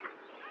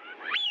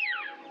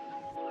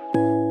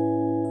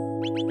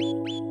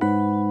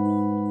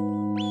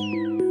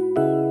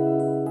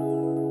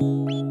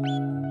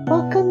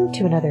Welcome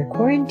to another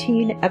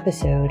quarantine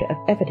episode of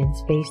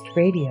Evidence-Based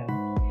Radio.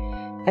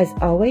 As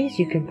always,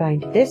 you can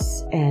find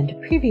this and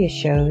previous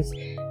shows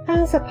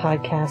as a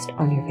podcast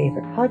on your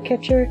favorite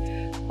podcatcher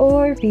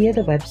or via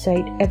the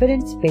website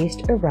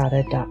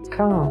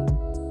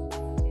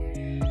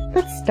evidencebasederrata.com.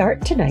 Let's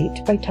start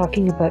tonight by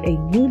talking about a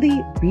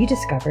newly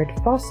rediscovered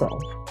fossil.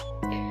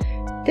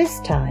 This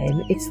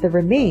time, it's the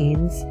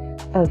remains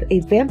of a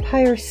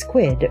vampire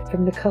squid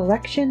from the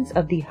collections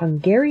of the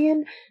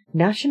Hungarian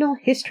National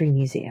History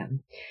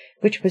Museum,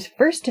 which was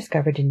first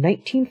discovered in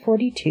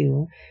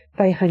 1942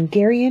 by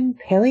Hungarian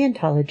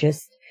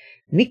paleontologist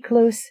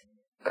Miklós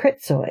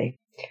Kretzoy,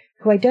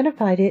 who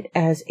identified it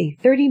as a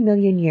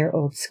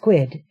 30-million-year-old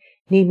squid,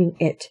 naming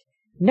it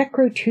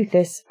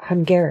Necroteuthis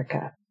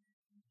hungarica.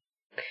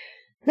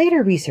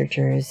 Later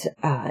researchers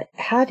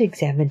had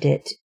examined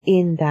it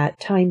in that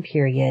time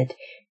period,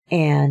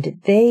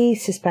 and they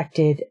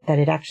suspected that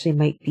it actually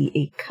might be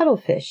a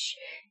cuttlefish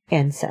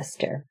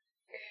ancestor.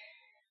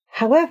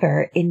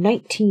 However, in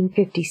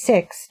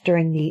 1956,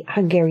 during the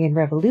Hungarian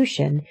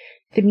Revolution,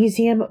 the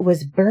museum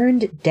was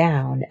burned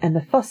down and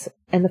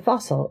the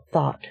fossil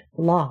thought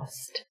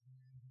lost.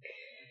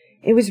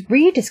 It was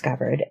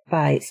rediscovered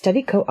by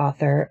study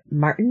co-author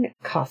Martin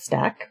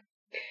Kostak,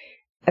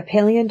 a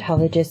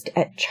paleontologist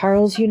at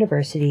Charles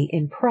University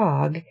in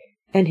Prague,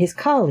 and his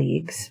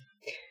colleagues.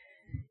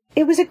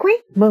 It was a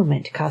great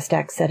moment,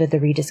 Kostak said of the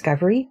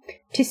rediscovery,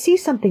 to see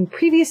something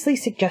previously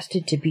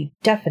suggested to be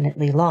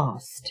definitely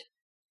lost.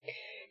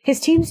 His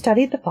team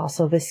studied the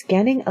fossil with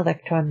scanning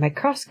electron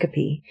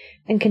microscopy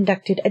and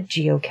conducted a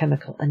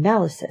geochemical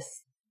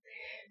analysis.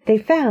 They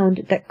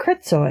found that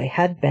Kretzoy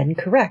had been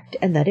correct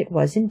and that it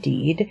was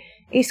indeed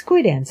a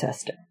squid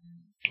ancestor,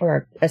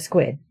 or a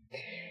squid.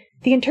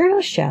 The internal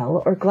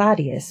shell, or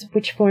gladius,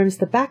 which forms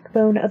the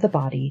backbone of the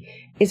body,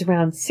 is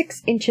around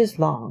 6 inches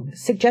long,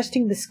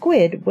 suggesting the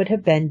squid would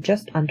have been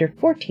just under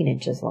 14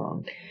 inches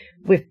long,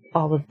 with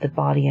all of the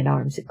body and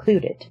arms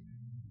included.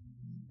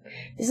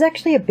 This is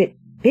actually a bit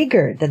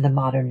bigger than the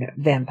modern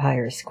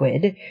vampire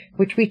squid,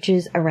 which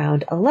reaches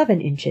around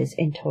 11 inches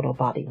in total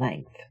body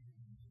length.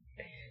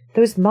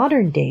 Those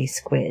modern-day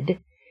squid,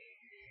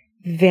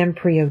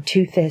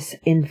 Vamprioteuthis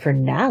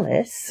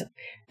infernalis,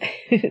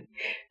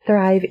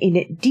 thrive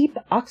in deep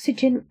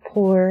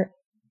oxygen-poor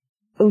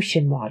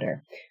ocean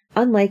water,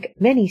 unlike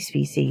many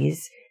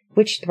species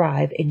which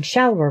thrive in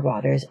shallower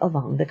waters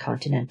along the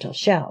continental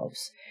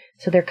shelves.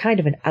 So they're kind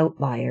of an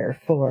outlier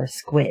for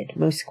squid.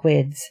 Most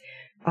squids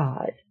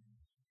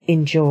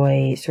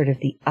enjoy sort of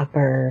the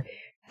upper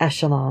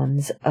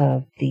echelons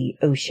of the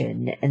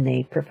ocean, and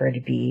they prefer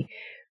to be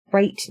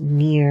right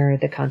near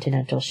the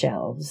continental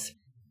shelves,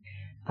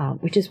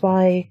 which is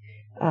why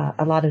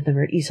a lot of them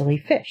are easily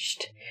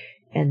fished,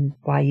 and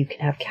why you can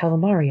have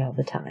calamari all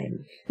the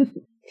time.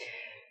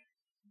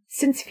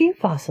 Since few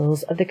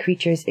fossils of the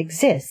creatures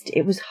exist,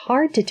 it was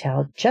hard to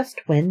tell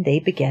just when they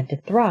began to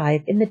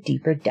thrive in the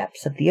deeper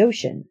depths of the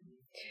ocean.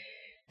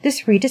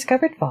 This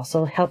rediscovered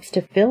fossil helps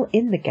to fill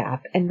in the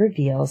gap and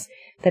reveals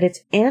that its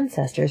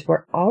ancestors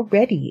were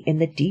already in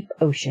the deep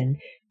ocean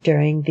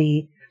during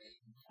the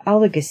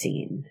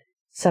Oligocene,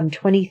 some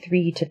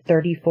 23 to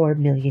 34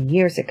 million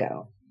years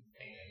ago.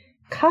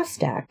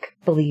 Kostak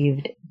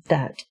believed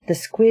that the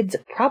squids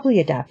probably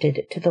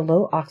adapted to the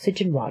low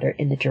oxygen water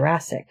in the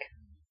Jurassic.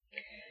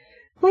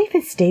 Life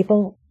in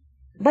stable,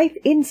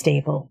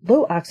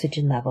 low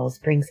oxygen levels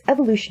brings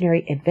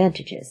evolutionary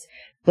advantages,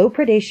 low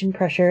predation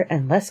pressure,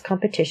 and less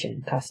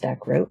competition,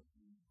 Kostak wrote.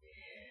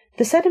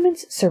 The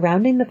sediments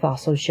surrounding the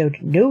fossil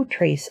showed no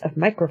trace of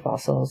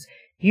microfossils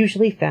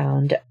usually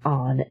found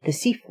on the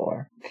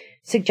seafloor,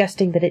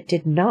 suggesting that it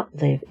did not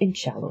live in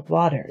shallow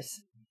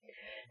waters.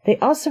 They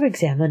also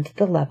examined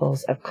the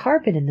levels of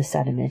carbon in the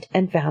sediment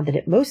and found that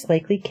it most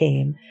likely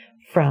came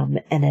from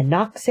an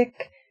anoxic,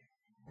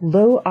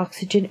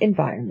 low-oxygen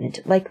environment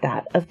like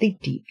that of the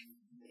deep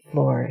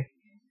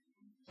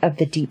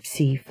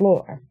sea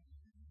floor.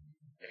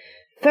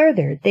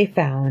 Further, they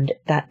found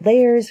that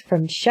layers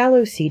from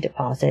shallow sea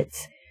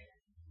deposits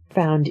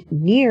found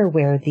near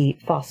where the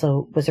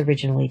fossil was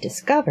originally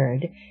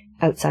discovered,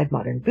 outside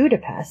modern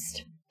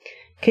Budapest,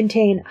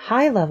 contain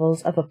high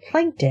levels of a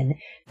plankton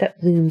that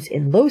blooms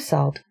in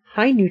low-salt,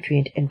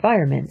 high-nutrient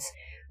environments,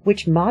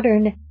 which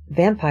modern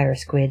vampire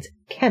squids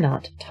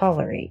cannot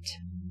tolerate.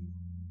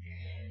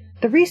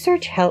 The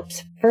research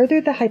helps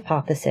further the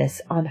hypothesis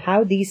on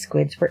how these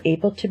squids were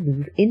able to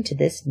move into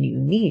this new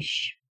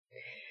niche.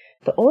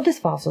 The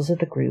oldest fossils of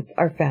the group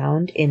are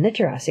found in the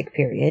Jurassic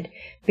period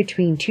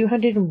between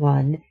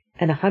 201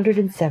 and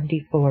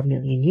 174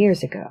 million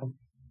years ago.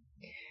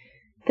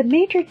 The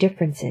major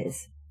difference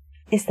is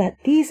that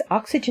these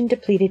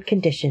oxygen-depleted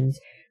conditions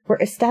were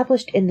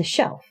established in the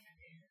shelf,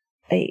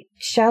 a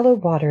shallow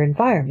water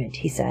environment,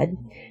 he said.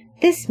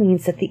 This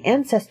means that the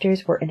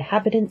ancestors were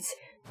inhabitants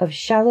of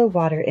shallow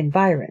water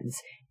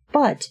environs,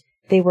 but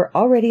they were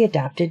already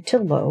adapted to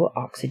low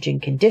oxygen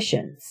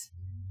conditions.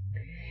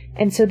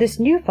 And so this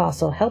new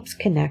fossil helps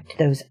connect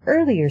those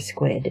earlier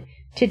squid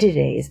to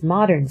today's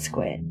modern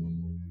squid.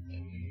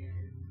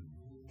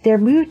 Their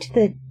move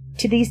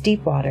to these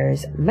deep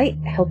waters might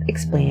help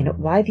explain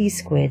why these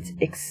squids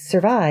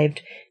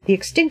survived the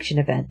extinction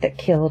event that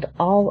killed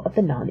all of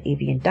the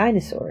non-avian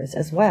dinosaurs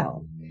as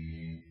well,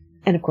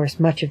 and of course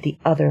much of the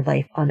other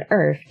life on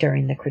Earth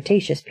during the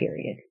Cretaceous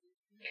period.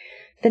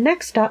 The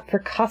next stop for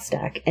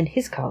Kostak and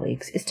his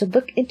colleagues is to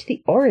look into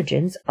the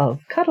origins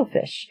of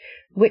cuttlefish,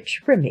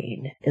 which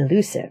remain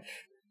elusive.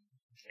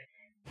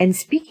 And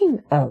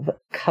speaking of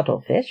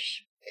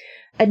cuttlefish,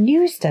 a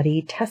new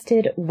study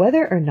tested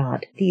whether or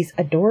not these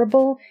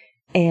adorable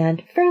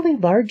and fairly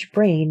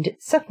large-brained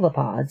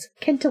cephalopods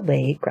can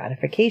delay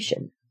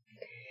gratification.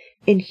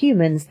 In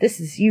humans, this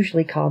is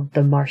usually called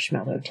the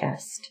marshmallow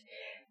test,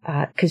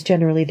 because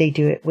generally they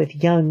do it with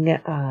young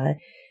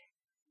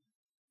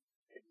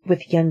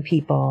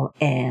people,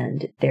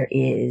 and there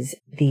is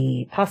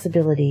the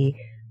possibility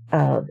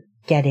of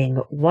getting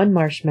one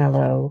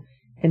marshmallow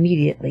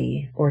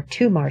immediately or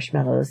two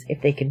marshmallows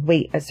if they can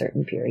wait a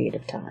certain period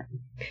of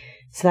time.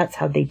 So that's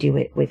how they do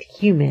it with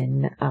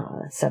human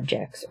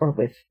subjects, or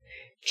with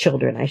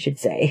children, I should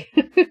say.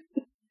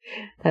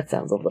 That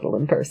sounds a little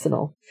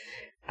impersonal.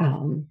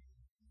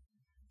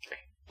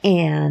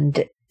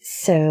 And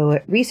so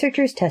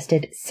researchers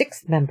tested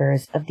 6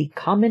 members of the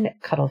common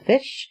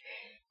cuttlefish,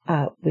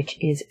 which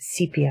is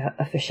Sepia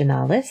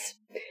officinalis,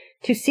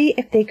 to see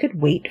if they could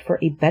wait for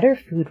a better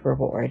food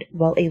reward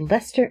while a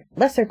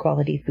lesser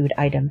quality food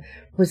item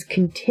was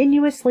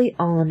continuously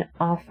on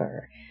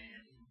offer.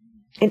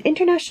 An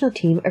international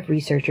team of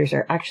researchers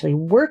are actually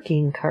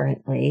working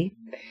currently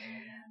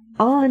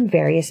on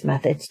various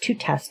methods to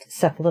test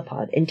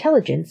cephalopod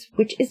intelligence,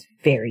 which is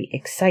very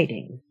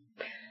exciting.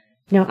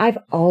 Now, I've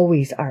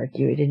always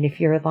argued, and if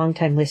you're a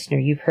longtime listener,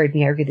 you've heard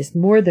me argue this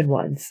more than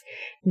once,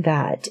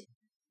 that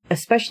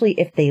especially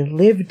if they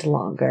lived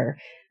longer,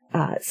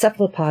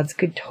 cephalopods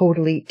could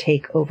totally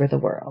take over the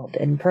world.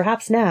 And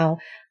perhaps now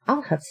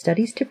I'll have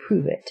studies to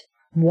prove it.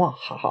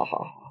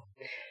 Mwahaha.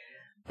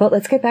 But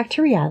let's get back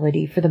to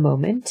reality for the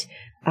moment,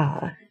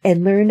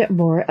 and learn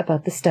more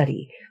about the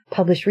study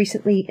published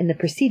recently in the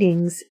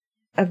Proceedings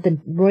of the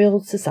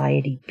Royal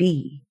Society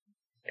B.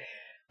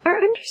 Our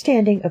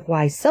understanding of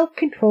why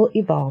self-control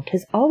evolved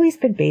has always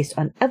been based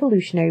on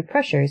evolutionary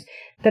pressures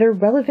that are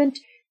relevant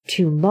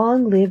to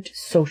long-lived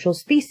social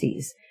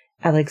species.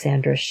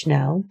 Alexandra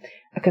Schnell,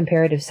 a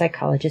comparative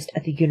psychologist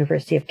at the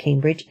University of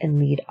Cambridge and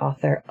lead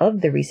author of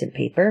the recent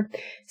paper,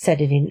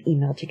 said in an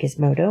email to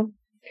Gizmodo,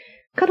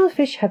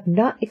 "Cuttlefish have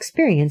not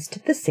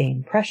experienced the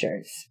same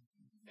pressures."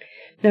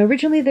 Now,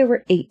 originally there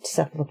were 8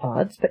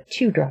 cephalopods, but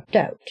 2 dropped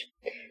out.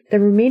 The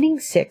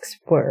remaining 6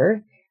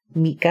 were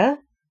Mika,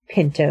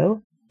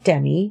 Pinto,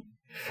 Demi,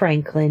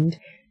 Franklin,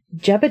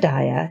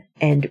 Jebediah,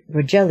 and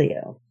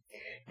Rogelio.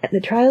 And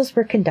the trials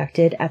were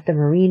conducted at the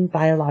Marine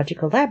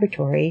Biological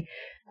Laboratory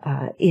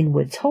in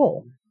Woods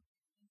Hole.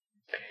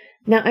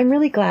 Now, I'm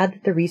really glad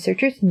that the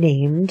researchers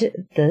named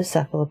the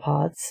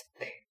cephalopods,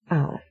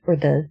 or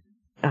the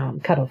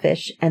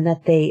cuttlefish, and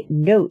that they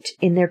note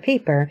in their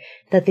paper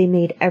that they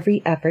made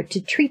every effort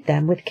to treat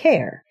them with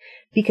care,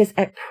 because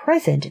at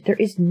present there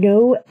is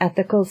no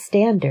ethical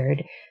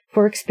standard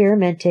for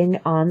experimenting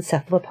on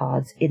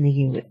cephalopods in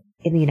the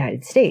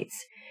United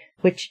States,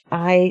 which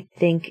I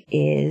think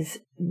is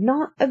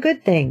not a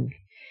good thing.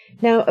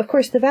 Now, of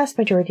course, the vast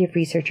majority of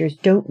researchers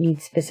don't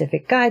need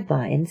specific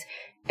guidelines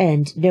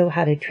and know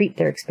how to treat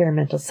their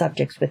experimental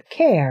subjects with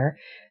care,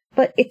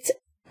 but it's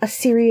a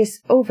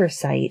serious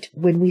oversight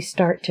when we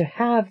start to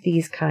have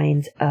these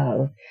kinds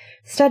of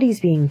studies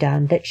being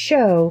done that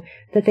show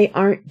that they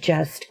aren't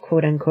just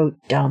quote-unquote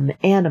dumb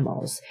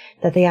animals,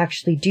 that they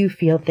actually do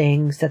feel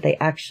things, that they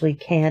actually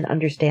can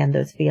understand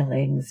those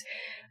feelings.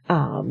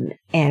 And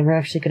we're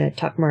actually going to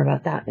talk more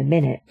about that in a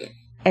minute.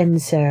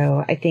 And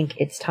so I think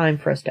it's time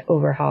for us to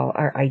overhaul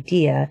our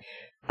idea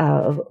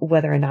of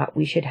whether or not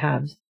we should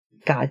have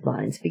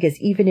guidelines, because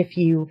even if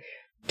you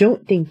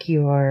don't think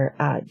you're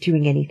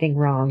doing anything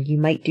wrong, you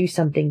might do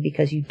something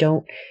because you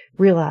don't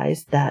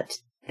realize that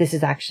this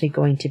is actually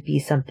going to be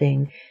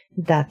something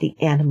that the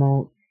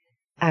animal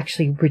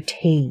actually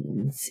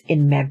retains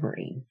in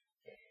memory.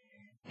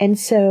 And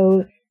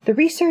so the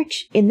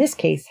research in this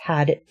case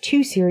had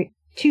two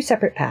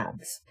separate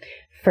paths.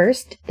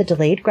 First, the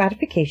delayed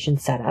gratification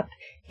setup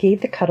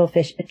gave the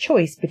cuttlefish a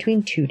choice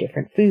between 2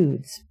 different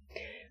foods.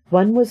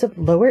 One was of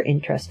lower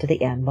interest to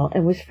the animal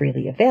and was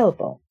freely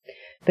available,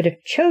 but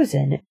if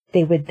chosen,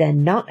 they would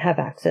then not have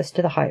access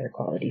to the higher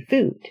quality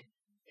food.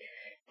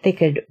 They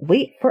could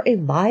wait for a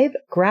live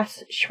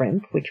grass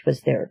shrimp, which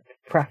was their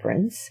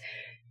preference,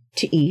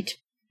 to eat,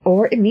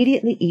 or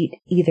immediately eat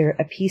either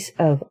a piece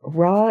of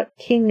raw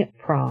king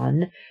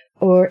prawn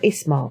or a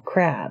small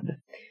crab.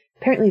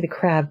 Apparently the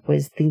crab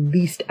was the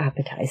least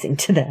appetizing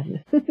to them.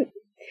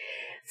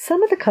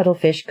 Some of the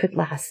cuttlefish could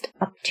last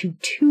up to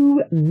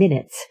 2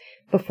 minutes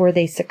before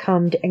they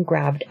succumbed and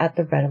grabbed at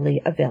the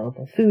readily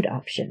available food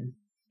option,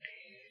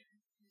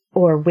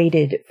 or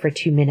waited for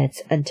 2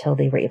 minutes until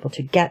they were able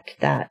to get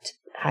that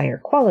higher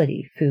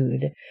quality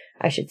food,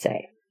 I should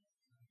say.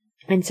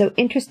 And so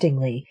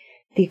interestingly,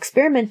 the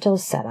experimental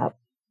setup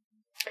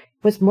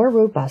was more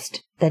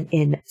robust than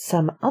in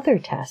some other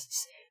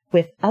tests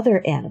with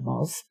other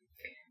animals,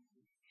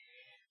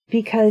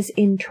 because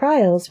in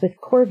trials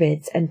with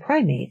corvids and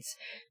primates,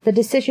 the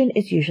decision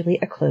is usually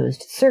a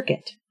closed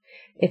circuit.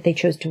 If they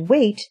chose to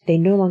wait, they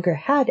no longer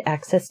had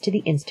access to the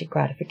instant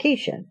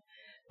gratification.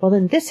 While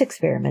in this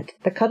experiment,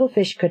 the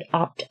cuttlefish could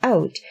opt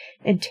out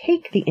and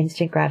take the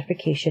instant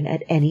gratification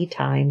at any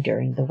time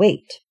during the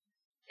wait.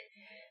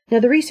 Now,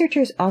 the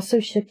researchers also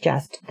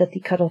suggest that the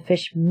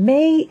cuttlefish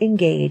may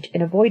engage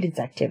in avoidance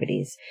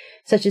activities,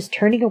 such as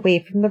turning away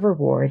from the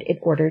reward in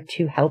order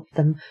to help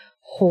them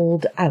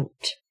hold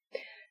out.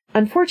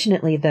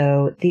 Unfortunately,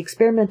 though, the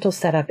experimental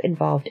setup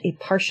involved a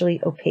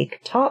partially opaque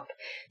top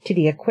to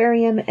the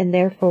aquarium, and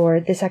therefore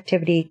this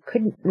activity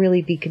couldn't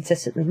really be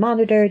consistently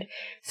monitored,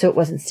 so it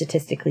wasn't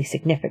statistically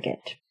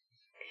significant.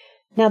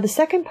 Now, the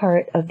second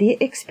part of the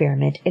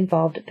experiment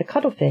involved the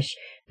cuttlefish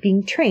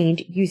being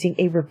trained using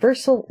a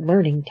reversal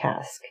learning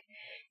task.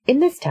 In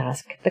this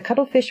task, the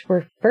cuttlefish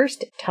were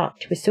first taught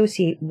to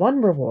associate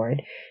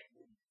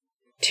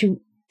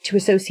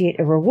associate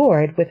a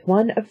reward with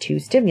one of two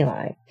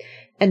stimuli,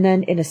 and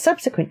then in a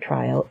subsequent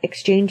trial,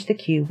 exchange the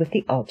cue with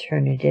the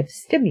alternative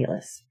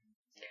stimulus.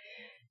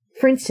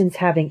 For instance,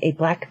 having a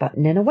black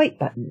button and a white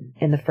button.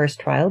 In the first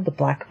trial, the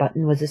black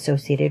button was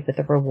associated with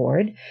a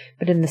reward,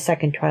 but in the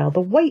second trial, the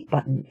white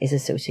button is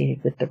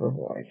associated with the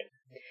reward.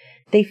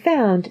 They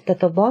found that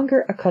the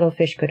longer a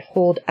cuttlefish could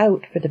hold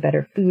out for the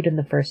better food in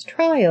the first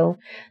trial,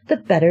 the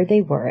better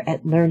they were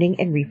at learning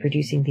and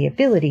reproducing the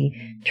ability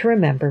to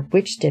remember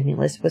which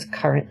stimulus was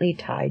currently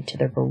tied to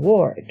the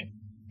reward.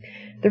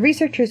 The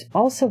researchers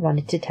also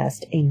wanted to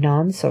test a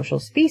non-social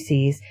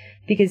species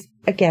because,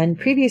 again,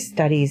 previous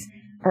studies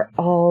are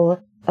all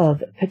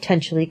of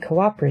potentially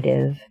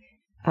cooperative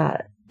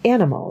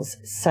animals,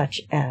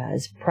 such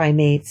as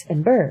primates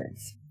and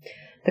birds.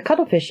 The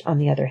cuttlefish, on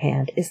the other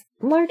hand, is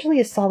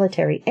largely a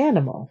solitary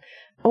animal,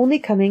 only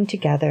coming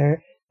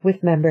together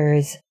with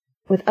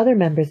other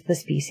members of the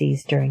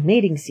species during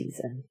mating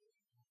season.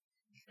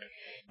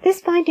 This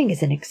finding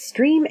is an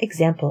extreme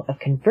example of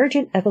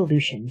convergent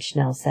evolution,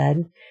 Schnell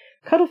said.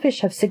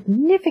 Cuttlefish have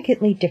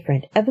significantly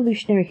different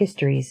evolutionary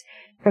histories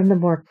from the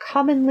more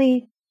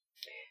commonly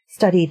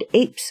studied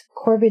apes,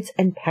 corvids,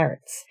 and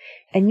parrots,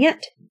 and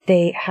yet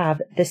they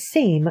have the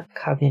same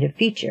cognitive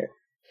feature.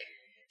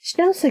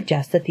 Schnell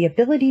suggests that the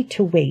ability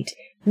to wait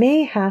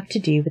may have to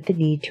do with the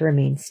need to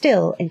remain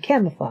still and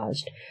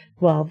camouflaged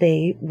while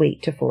they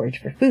wait to forage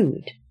for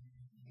food.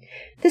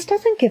 This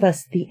doesn't give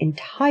us the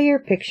entire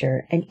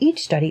picture, and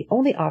each study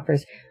only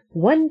offers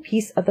one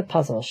piece of the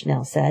puzzle,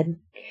 Schnell said.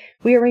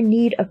 We are in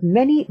need of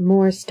many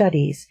more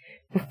studies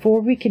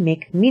before we can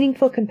make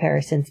meaningful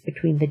comparisons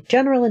between the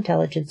general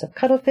intelligence of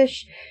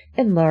cuttlefish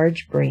and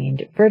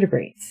large-brained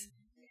vertebrates.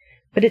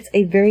 But it's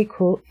a very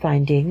cool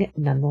finding,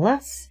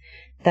 nonetheless,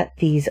 that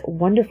these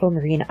wonderful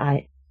marine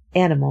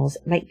animals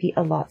might be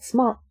a lot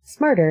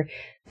smarter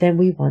than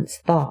we once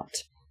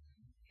thought.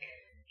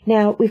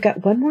 Now, we've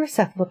got one more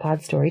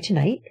cephalopod story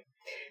tonight.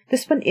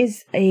 This one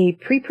is a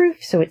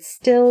pre-proof, so it's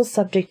still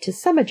subject to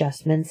some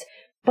adjustments,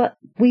 but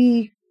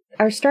we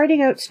are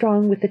starting out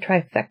strong with the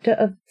trifecta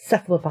of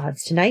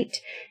cephalopods tonight,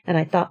 and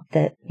I thought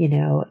that,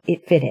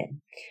 it fit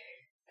in.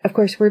 Of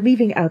course, we're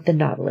leaving out the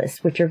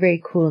nautilus, which are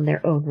very cool in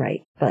their own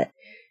right, but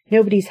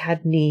nobody's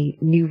had any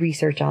new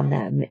research on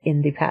them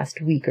in the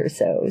past week or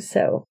so,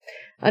 so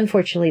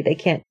unfortunately they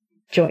can't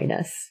join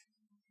us.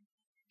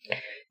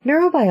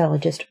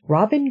 Neurobiologist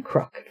Robin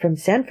Crook from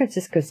San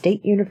Francisco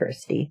State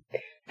University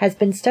has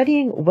been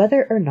studying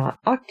whether or not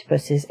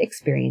octopuses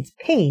experience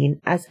pain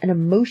as an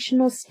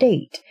emotional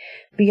state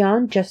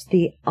beyond just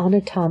the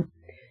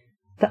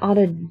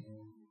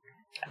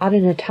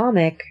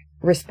autonomic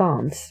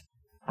response.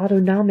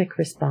 Autonomic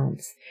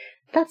response.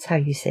 That's how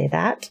you say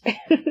that.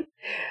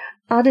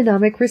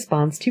 Autonomic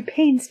response to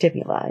pain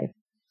stimuli.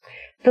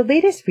 The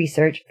latest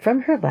research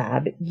from her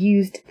lab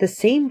used the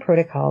same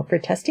protocol for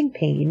testing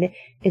pain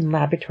in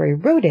laboratory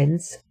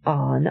rodents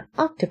on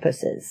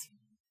octopuses.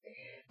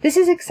 This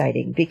is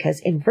exciting because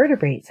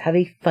invertebrates have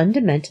a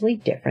fundamentally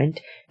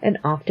different and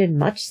often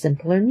much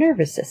simpler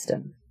nervous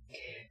system.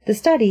 The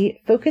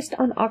study focused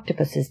on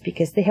octopuses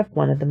because they have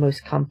one of the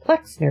most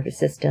complex nervous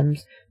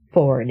systems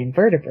for an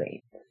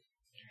invertebrate.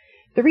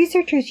 The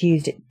researchers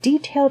used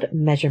detailed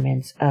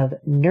measurements of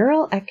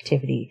neural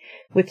activity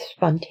with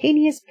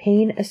spontaneous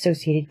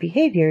pain-associated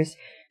behaviors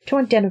to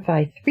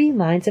identify 3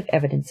 lines of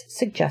evidence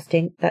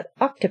suggesting that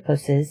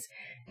octopuses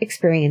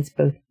experience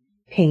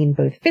pain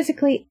both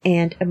physically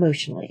and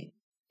emotionally.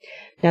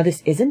 Now,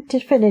 this isn't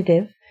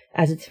definitive,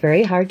 as it's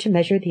very hard to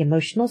measure the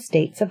emotional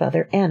states of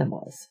other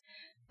animals,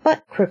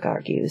 but Crook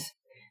argues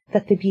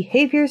that the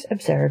behaviors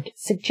observed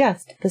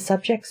suggest the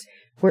subjects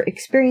were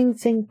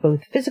experiencing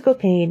both physical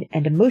pain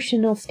and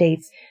emotional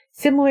states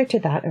similar to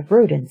that of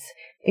rodents,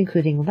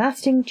 including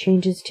lasting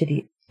changes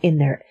in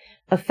their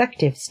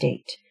affective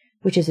state,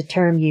 which is a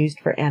term used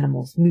for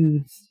animals'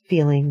 moods,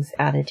 feelings,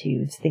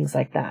 attitudes, things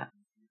like that.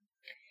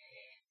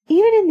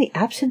 Even in the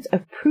absence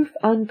of proof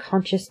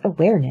unconscious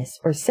awareness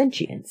or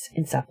sentience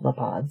in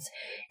cephalopods,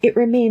 it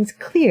remains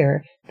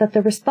clear that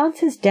the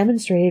responses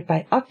demonstrated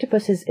by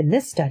octopuses in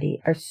this study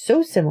are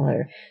so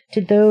similar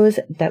to those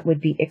that would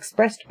be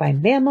expressed by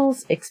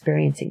mammals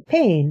experiencing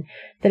pain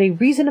that a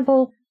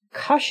reasonable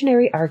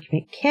cautionary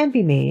argument can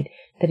be made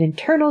that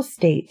internal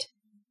states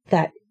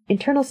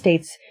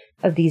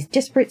of these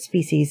disparate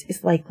species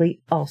is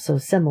likely also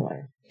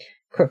similar.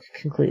 Crook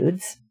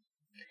concludes.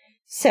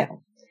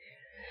 So,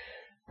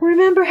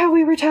 remember how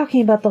we were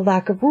talking about the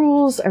lack of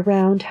rules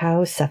around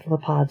how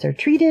cephalopods are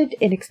treated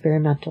in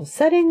experimental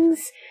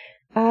settings?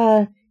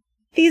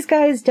 These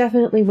guys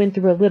definitely went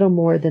through a little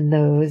more than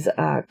those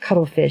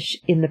cuttlefish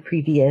in the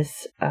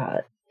previous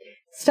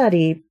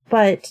study,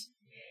 but,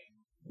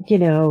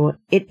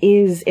 it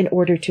is in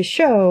order to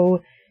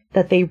show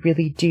that they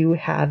really do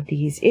have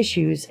these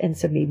issues, and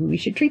so maybe we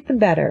should treat them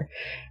better.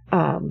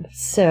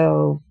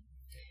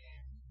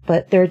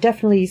 But there are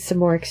definitely some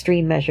more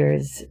extreme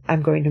measures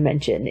I'm going to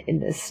mention in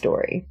this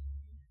story.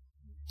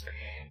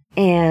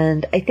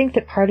 And I think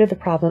that part of the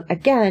problem,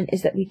 again,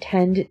 is that we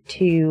tend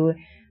to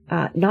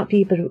not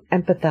be able to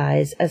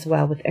empathize as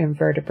well with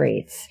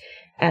invertebrates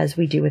as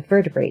we do with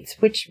vertebrates,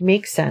 which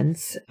makes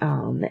sense.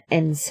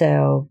 And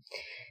so,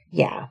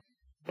 yeah.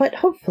 But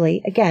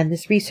hopefully, again,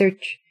 this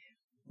research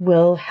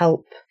will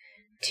help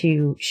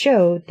to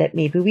show that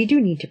maybe we do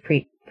need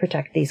to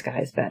protect these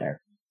guys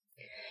better.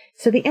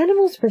 So the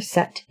animals were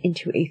set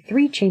into a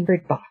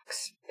 3-chambered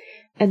box,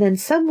 and then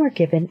some were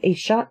given a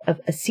shot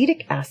of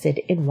acetic acid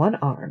in one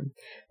arm,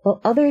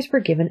 while others were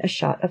given a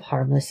shot of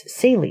harmless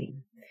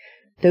saline.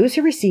 Those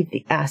who received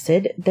the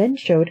acid then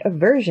showed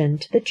aversion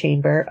to the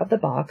chamber of the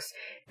box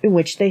in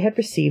which they had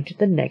received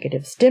the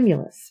negative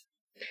stimulus.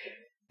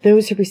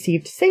 Those who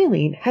received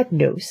saline had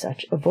no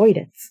such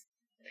avoidance.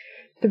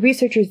 The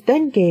researchers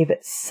then gave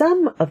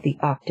some of the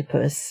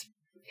octopus's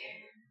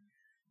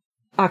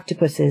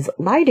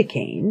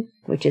lidocaine,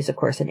 which is of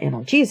course an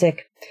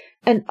analgesic,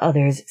 and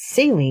others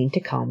saline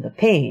to calm the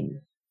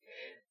pain.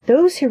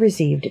 Those who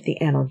received the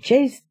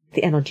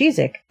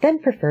analgesic then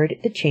preferred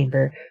the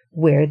chamber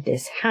where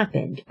this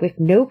happened, with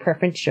no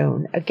preference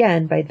shown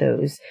again by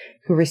those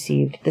who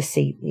received the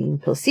saline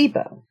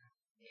placebo.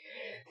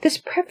 This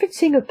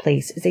preferencing of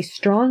place is a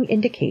strong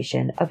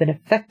indication of an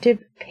effective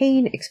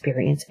pain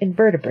experience in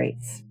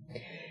vertebrates.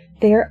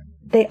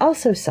 They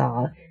also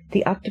saw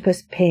the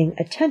octopus paying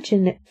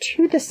attention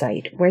to the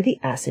site where the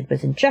acid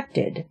was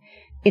injected,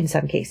 in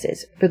some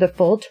cases, for the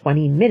full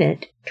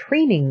 20-minute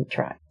training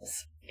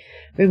trials,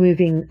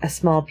 removing a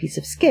small piece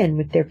of skin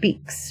with their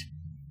beaks.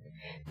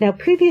 Now,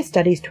 previous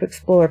studies to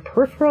explore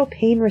peripheral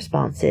pain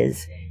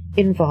responses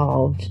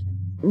involved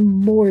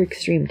more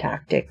extreme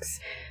tactics,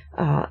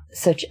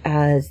 such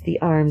as the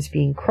arms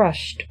being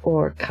crushed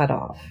or cut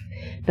off.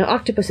 Now,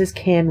 octopuses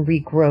can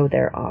regrow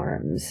their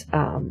arms,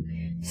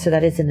 so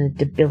that isn't a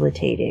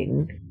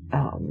debilitating,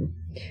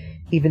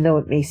 even though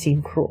it may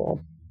seem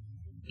cruel.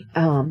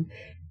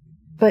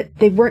 But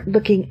they weren't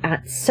looking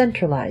at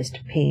centralized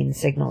pain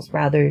signals,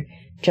 rather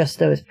just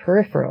those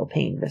peripheral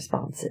pain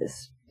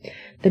responses.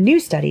 The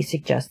new study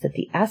suggests that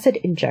the acid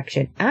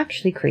injection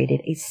actually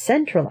created a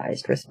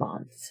centralized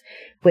response,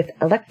 with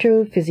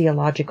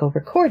electrophysiological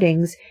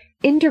recordings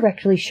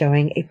indirectly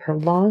showing a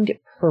prolonged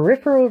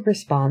peripheral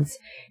response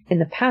in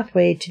the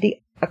pathway to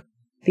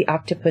the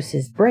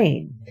octopus's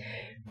brain,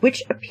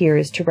 which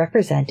appears to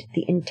represent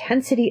the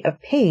intensity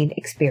of pain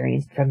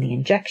experienced from the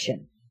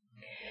injection.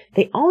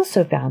 They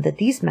also found that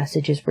these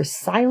messages were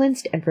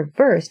silenced and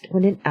reversed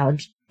when an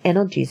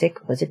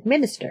analgesic was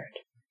administered.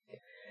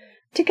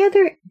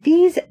 Together,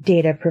 these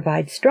data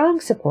provide strong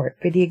support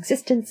for the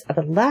existence of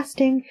a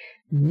lasting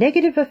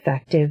negative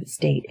affective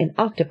state in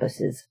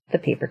octopuses, the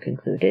paper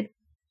concluded.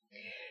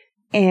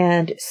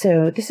 And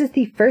so this is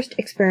the first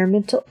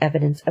experimental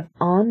evidence of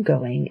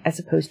ongoing as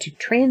opposed to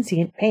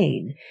transient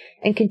pain,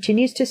 and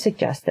continues to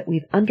suggest that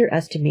we've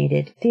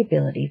underestimated the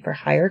ability for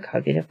higher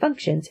cognitive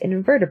functions in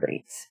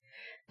invertebrates.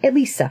 At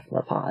least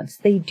cephalopods.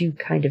 They do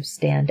kind of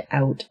stand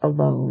out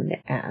alone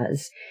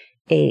as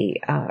a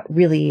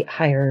really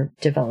higher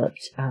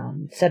developed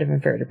set of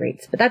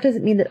invertebrates. But that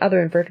doesn't mean that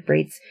other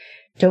invertebrates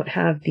don't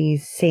have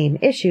these same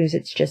issues.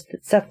 It's just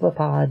that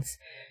cephalopods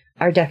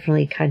are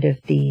definitely kind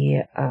of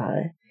the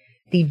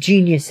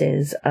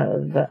geniuses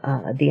of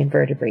the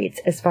invertebrates,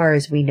 as far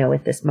as we know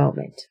at this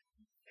moment.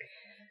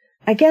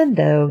 Again,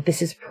 though,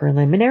 this is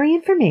preliminary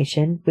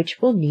information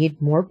which will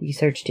need more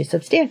research to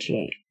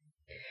substantiate.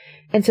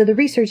 And so the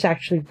researchers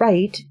actually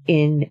write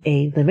in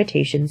a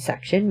limitations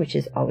section, which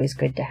is always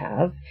good to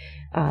have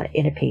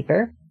in a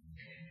paper.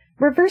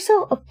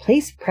 Reversal of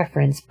place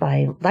preference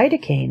by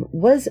lidocaine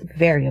was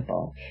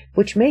variable,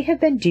 which may have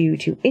been due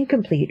to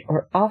incomplete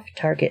or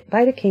off-target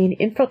lidocaine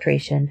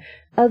infiltration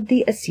of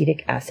the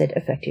acetic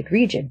acid-affected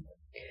region.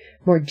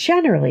 More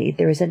generally,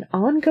 there is an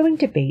ongoing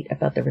debate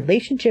about the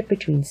relationship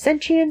between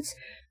sentience,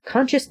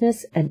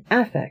 consciousness, and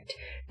affect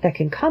that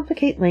can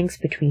complicate links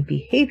between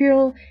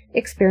behavioral,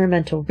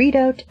 experimental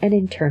readout, and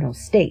internal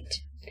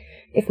state.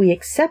 If we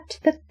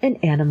accept that an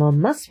animal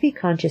must be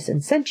conscious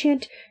and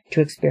sentient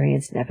to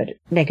experience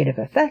negative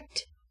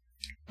affect,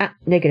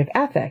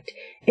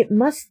 it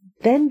must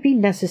then be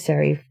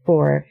necessary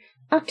for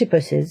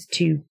octopuses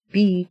to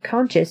be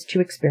conscious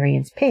to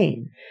experience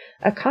pain,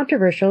 a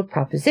controversial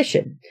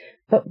proposition,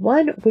 but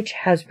one which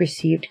has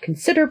received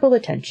considerable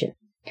attention.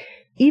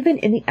 Even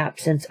in the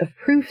absence of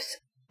proofs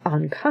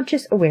on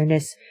conscious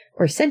awareness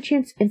or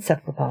sentience in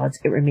cephalopods,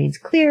 it remains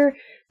clear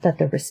that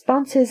the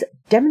responses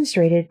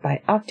demonstrated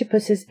by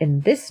octopuses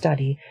in this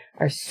study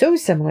are so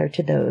similar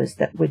to those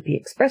that would be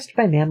expressed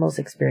by mammals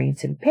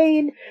experiencing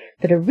pain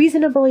that a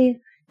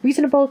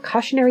reasonable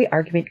cautionary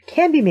argument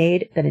can be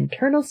made that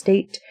internal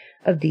state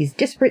of these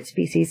disparate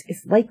species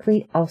is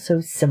likely also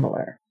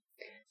similar.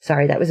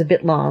 Sorry, that was a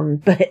bit long,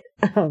 but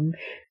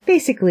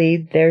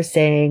basically they're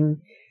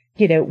saying,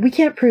 we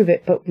can't prove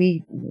it, but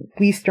we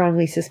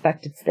strongly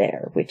suspect it's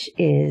there, which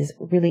is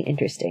really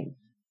interesting.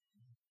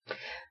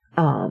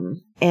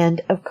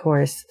 And of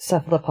course,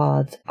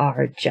 cephalopods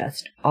are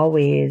just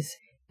always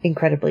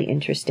incredibly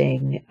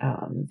interesting.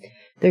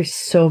 There's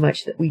so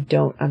much that we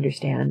don't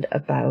understand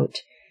about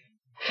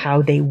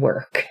how they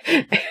work,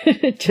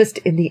 just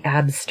in the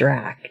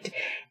abstract.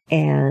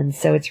 And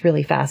so it's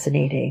really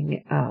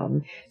fascinating.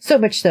 So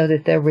much so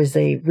that there was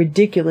a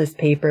ridiculous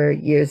paper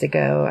years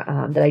ago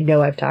that I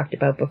know I've talked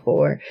about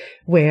before,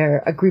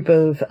 where a group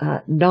of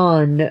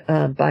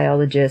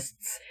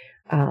non-biologists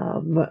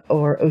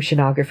or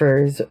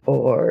oceanographers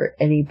or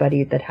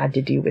anybody that had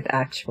to do with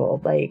actual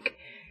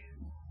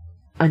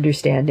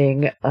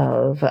understanding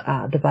of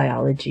the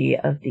biology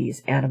of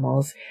these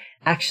animals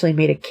actually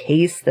made a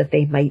case that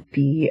they might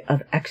be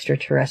of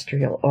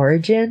extraterrestrial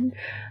origin.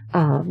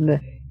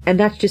 And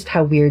that's just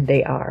how weird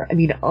they are. I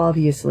mean,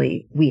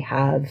 obviously, we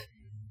have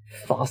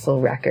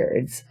fossil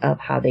records of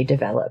how they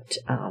developed.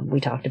 We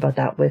talked about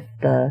that with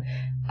the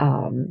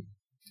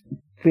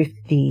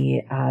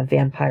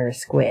vampire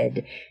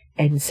squid.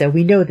 And so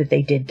we know that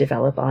they did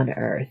develop on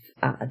Earth.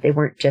 They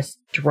weren't just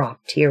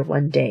dropped here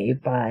one day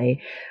by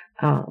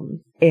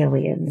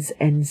aliens.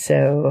 And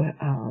so,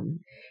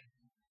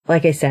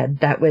 like I said,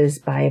 that was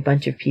by a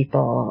bunch of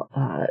people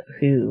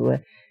who,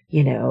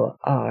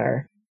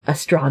 are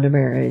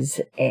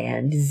astronomers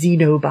and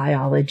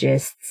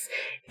xenobiologists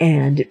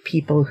and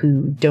people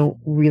who don't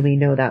really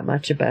know that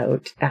much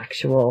about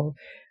actual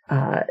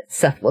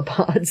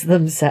cephalopods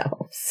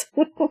themselves.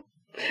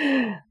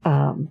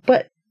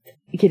 But,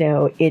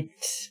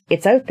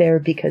 it's out there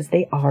because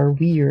they are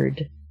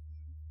weird.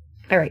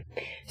 All right,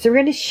 so we're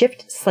going to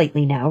shift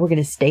slightly now. We're going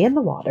to stay in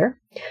the water,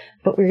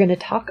 but we're going to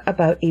talk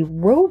about a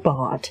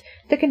robot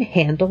that can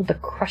handle the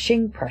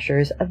crushing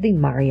pressures of the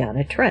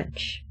Mariana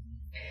Trench.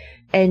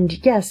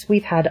 And yes,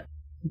 we've had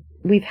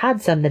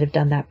some that have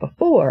done that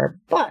before,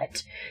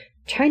 but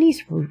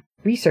Chinese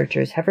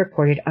researchers have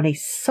reported on a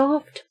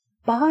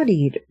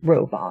soft-bodied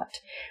robot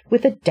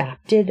with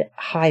adapted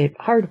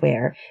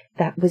hardware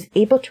that was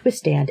able to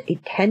withstand a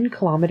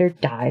 10-kilometer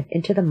dive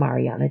into the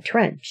Mariana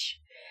Trench.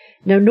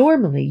 Now,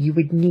 normally you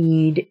would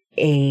need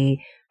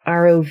a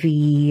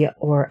ROV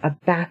or a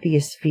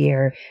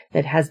bathysphere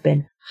that has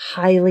been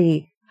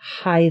highly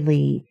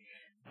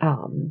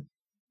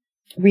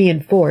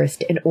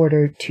reinforced in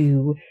order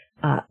to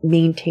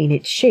maintain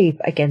its shape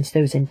against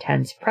those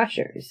intense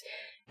pressures.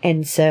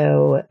 And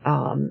so,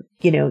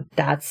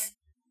 that's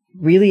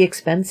really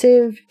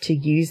expensive to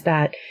use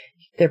that.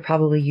 They're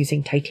probably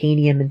using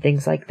titanium and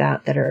things like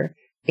that are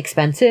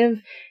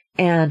expensive.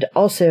 And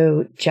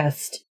also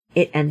just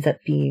it ends up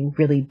being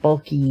really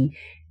bulky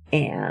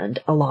and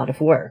a lot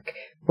of work.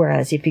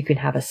 Whereas if you can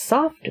have a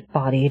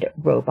soft-bodied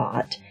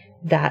robot,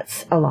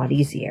 that's a lot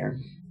easier,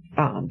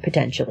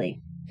 potentially.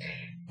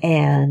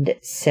 And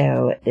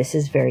so this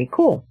is very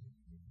cool.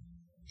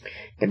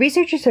 The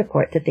researchers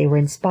report that they were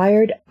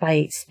inspired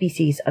by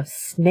species of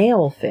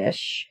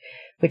snailfish,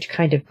 which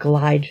kind of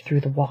glide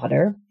through the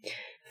water,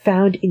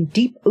 found in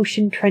deep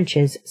ocean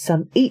trenches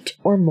some 8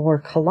 or more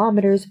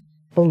kilometers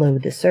below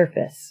the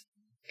surface.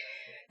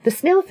 The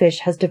snailfish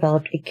has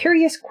developed a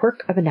curious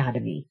quirk of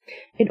anatomy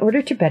in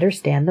order to better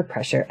stand the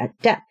pressure at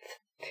depth.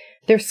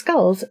 Their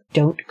skulls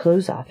don't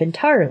close off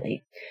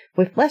entirely.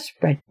 With less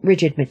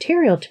rigid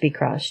material to be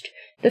crushed,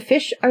 the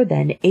fish are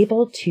then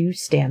able to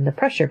stand the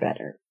pressure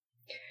better.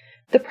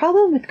 The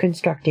problem with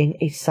constructing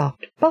a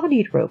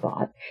soft-bodied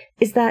robot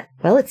is that,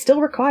 it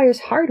still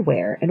requires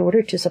hardware in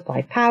order to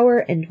supply power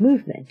and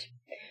movement.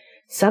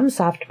 Some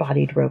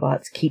soft-bodied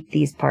robots keep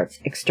these parts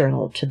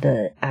external to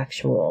the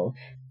actual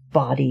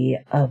body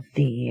of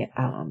the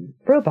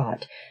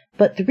robot,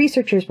 but the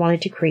researchers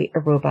wanted to create a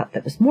robot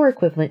that was more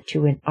equivalent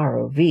to an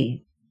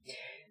ROV.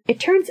 It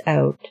turns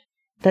out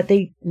that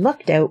they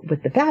lucked out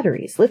with the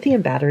batteries.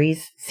 Lithium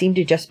batteries seem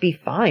to just be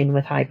fine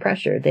with high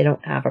pressure. They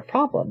don't have a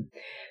problem.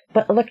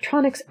 But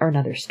electronics are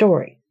another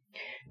story.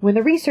 When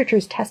the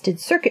researchers tested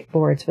circuit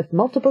boards with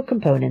multiple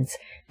components,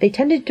 they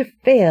tended to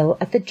fail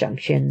at the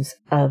junctions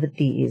of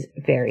these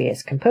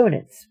various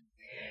components.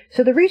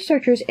 So the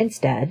researchers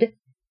instead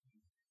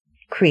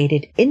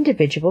created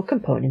individual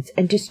components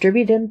and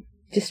distributed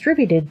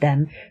distributed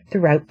them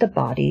throughout the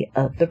body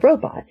of the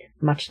robot,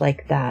 much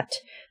like that,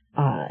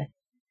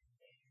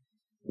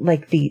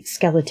 like the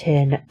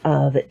skeleton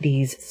of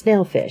these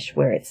snailfish,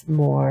 where it's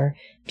more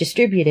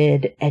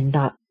distributed and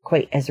not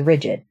quite as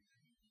rigid.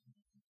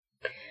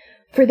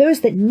 For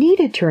those that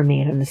needed to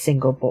remain on a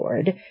single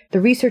board, the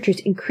researchers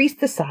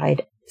increased the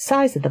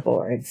size of the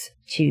boards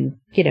to,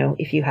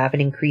 if you have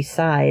an increased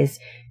size,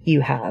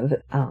 you have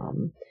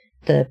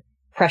the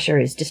pressure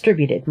is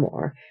distributed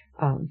more.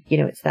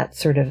 It's that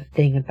sort of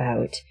thing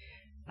about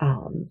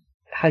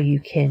how you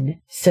can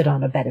sit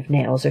on a bed of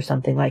nails or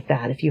something like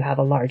that. If you have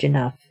a large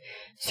enough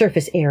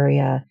surface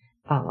area,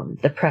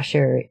 the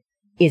pressure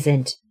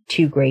isn't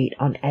too great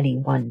on any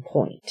one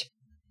point.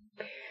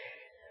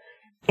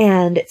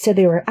 And so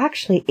they were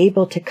actually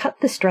able to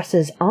cut the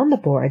stresses on the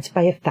boards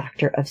by a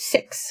factor of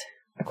 6,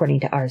 according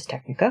to Ars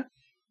Technica.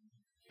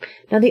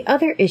 Now, the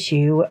other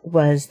issue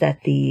was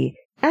that the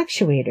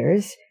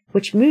actuators,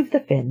 which move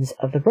the fins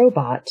of the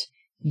robot,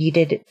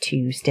 needed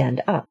to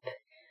stand up.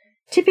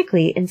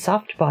 Typically, in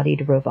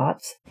soft-bodied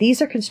robots,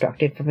 these are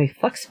constructed from a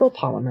flexible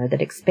polymer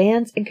that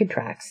expands and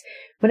contracts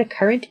when a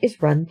current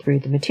is run through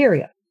the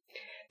material.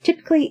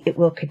 Typically, it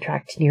will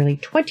contract nearly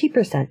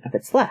 20% of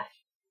its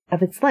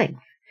length.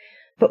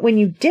 But when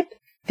you dip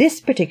this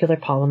particular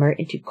polymer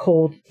into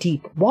cold,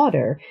 deep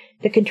water,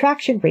 the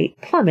contraction rate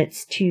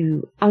plummets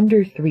to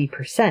under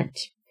 3%,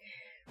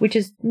 which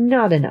is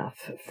not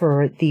enough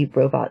for the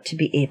robot to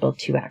be able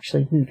to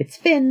actually move its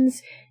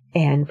fins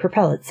and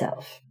propel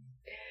itself.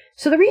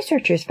 So the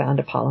researchers found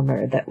a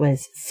polymer that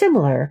was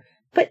similar,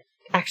 but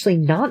actually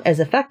not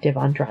as effective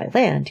on dry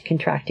land,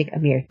 contracting a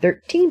mere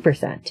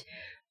 13%,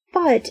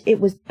 but it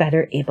was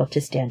better able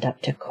to stand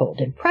up to cold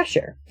and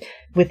pressure,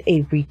 with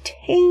a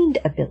retained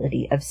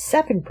ability of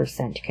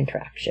 7%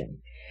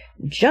 contraction,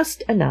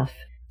 just enough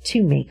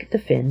to make the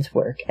fins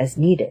work as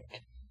needed.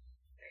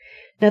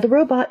 Now, the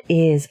robot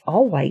is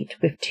all white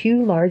with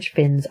 2 large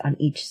fins on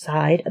each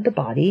side of the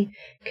body,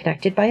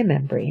 connected by a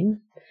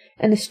membrane,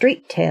 and a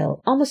straight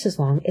tail almost as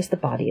long as the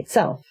body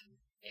itself.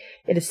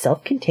 It is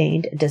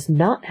self-contained and does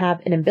not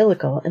have an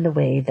umbilical in the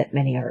way that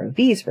many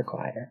ROVs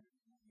require.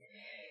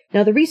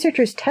 Now, the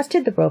researchers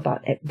tested the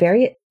robot at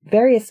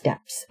various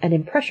depths and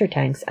in pressure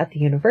tanks at the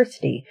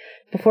university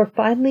before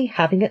finally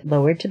having it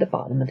lowered to the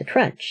bottom of the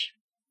trench.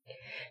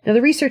 Now,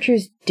 the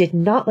researchers did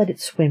not let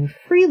it swim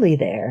freely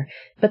there,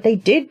 but they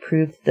did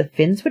prove that the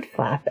fins would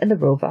flap and the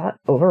robot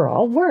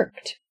overall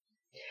worked.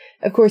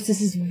 Of course, this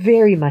is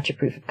very much a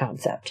proof of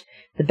concept.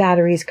 The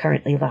batteries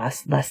currently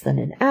last less than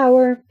an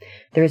hour.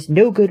 There is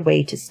no good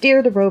way to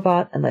steer the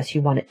robot unless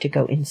you want it to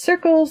go in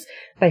circles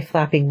by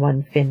flapping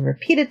one fin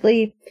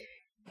repeatedly.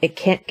 It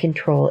can't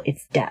control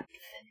its depth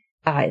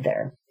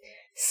either.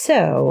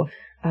 So,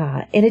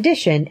 in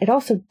addition, it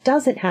also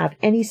doesn't have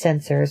any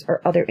sensors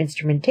or other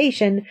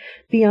instrumentation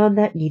beyond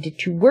that needed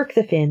to work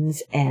the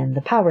fins and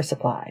the power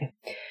supply.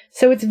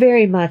 So it's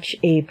very much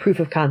a proof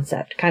of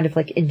concept, kind of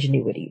like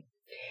Ingenuity.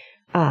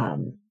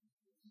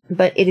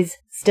 But it is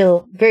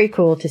still very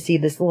cool to see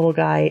this little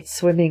guy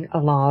swimming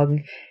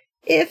along,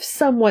 if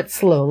somewhat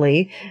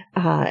slowly,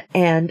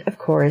 and of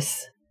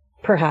course,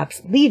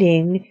 perhaps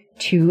leading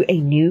to a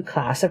new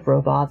class of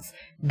robots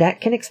that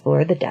can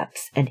explore the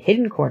depths and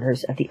hidden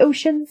corners of the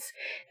oceans,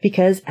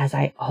 because, as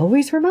I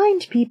always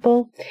remind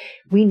people,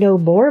 we know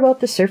more about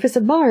the surface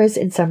of Mars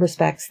in some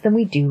respects than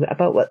we do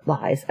about what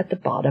lies at the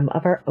bottom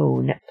of our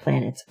own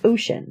planet's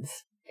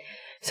oceans.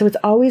 So it's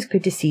always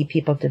good to see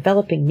people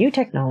developing new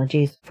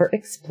technologies for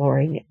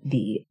exploring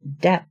the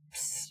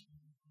depths.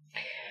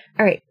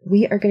 All right,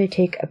 we are going to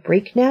take a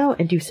break now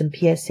and do some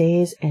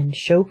PSAs and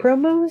show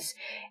promos.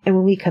 And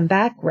when we come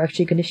back, we're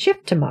actually going to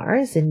shift to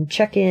Mars and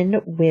check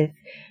in with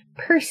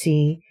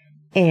Percy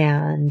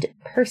and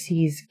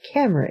Percy's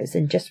cameras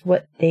and just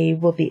what they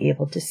will be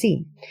able to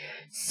see.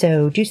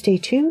 So do stay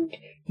tuned.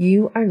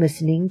 You are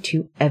listening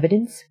to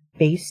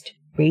Evidence-Based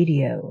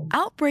Radio.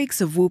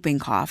 Outbreaks of whooping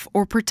cough,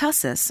 or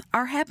pertussis,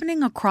 are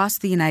happening across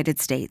the United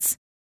States.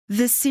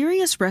 This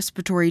serious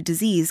respiratory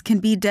disease can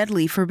be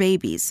deadly for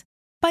babies.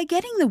 By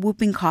getting the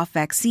whooping cough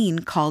vaccine,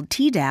 called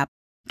Tdap,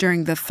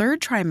 during the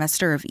 3rd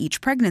trimester of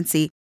each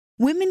pregnancy,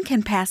 women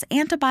can pass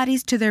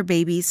antibodies to their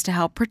babies to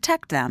help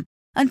protect them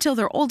until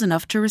they're old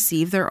enough to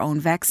receive their own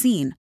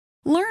vaccine.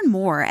 Learn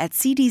more at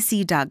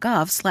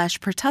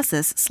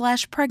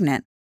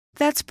cdc.gov/pertussis/pregnant.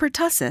 That's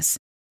pertussis,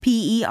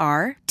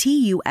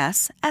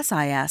 PERTUSSIS.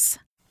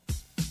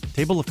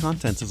 Table of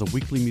Contents is a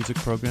weekly music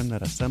program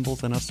that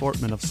assembles an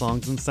assortment of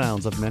songs and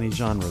sounds of many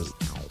genres,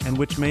 and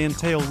which may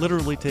entail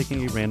literally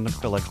taking a random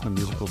collection of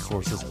musical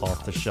sources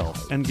off the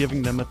shelf and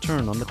giving them a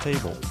turn on the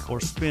table, or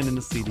spin in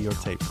the CD or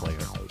tape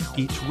player.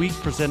 Each week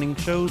presenting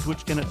shows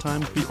which can at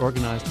times be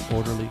organized and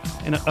orderly,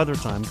 and at other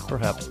times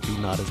perhaps be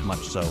not as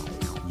much so,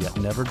 yet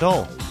never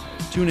dull.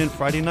 Tune in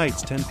Friday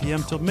nights, 10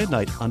 p.m. till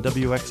midnight on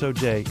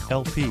WXOJ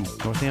LP,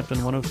 Northampton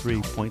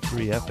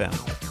 103.3 FM.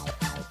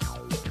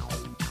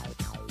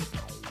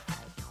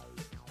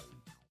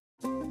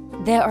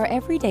 There are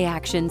everyday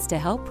actions to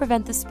help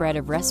prevent the spread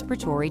of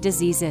respiratory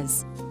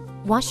diseases.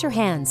 Wash your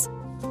hands.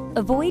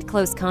 Avoid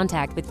close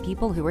contact with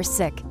people who are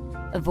sick.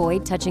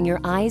 Avoid touching your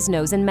eyes,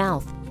 nose, and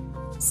mouth.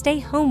 Stay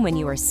home when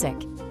you are sick.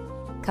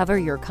 Cover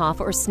your cough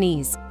or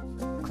sneeze.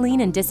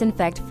 Clean and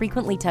disinfect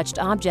frequently touched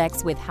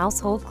objects with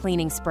household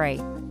cleaning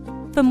spray.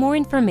 For more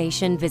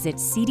information, visit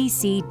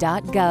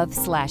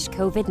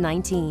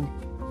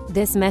cdc.gov/COVID-19.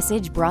 This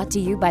message brought to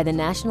you by the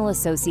National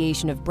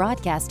Association of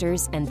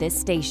Broadcasters and this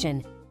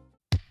station.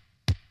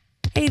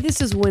 Hey,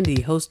 this is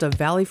Wendy, host of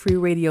Valley Free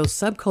Radio's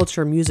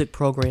Subculture Music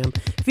program,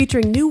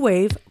 featuring new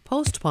wave,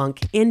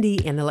 post-punk,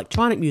 indie, and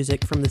electronic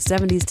music from the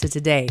 70s to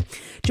today.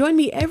 Join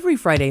me every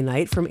Friday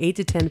night from 8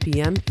 to 10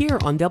 p.m. here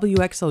on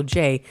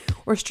WXOJ,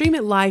 or stream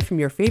it live from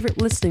your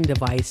favorite listening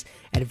device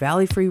at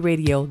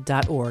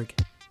valleyfreeradio.org.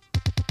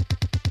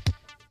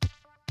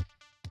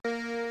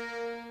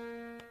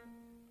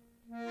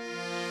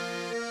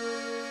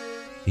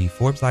 The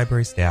Forbes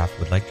Library staff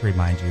would like to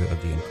remind you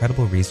of the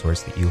incredible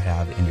resource that you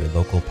have in your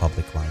local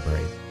public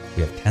library.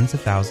 We have tens of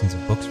thousands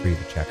of books for you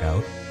to check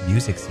out,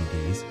 music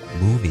CDs,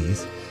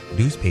 movies,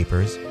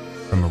 newspapers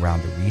from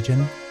around the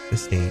region, the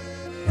state,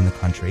 and the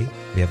country.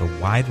 We have a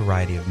wide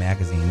variety of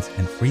magazines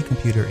and free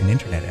computer and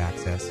internet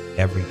access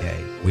every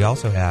day. We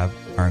also have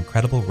our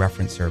incredible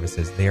reference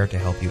services there to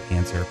help you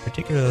answer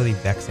particularly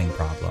vexing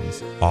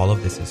problems. All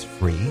of this is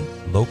free,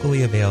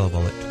 locally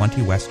available at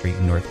 20 West Street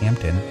in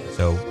Northampton,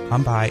 so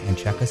come by and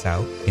check us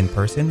out in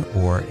person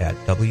or at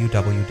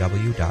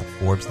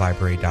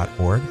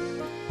www.forbeslibrary.org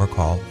or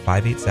call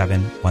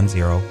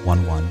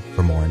 587-1011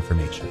 for more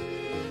information.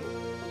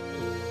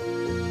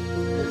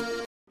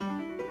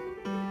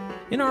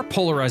 In our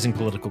polarizing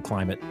political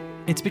climate,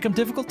 it's become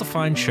difficult to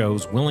find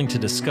shows willing to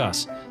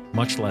discuss,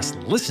 much less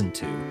listen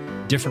to,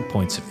 different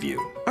points of view.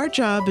 Our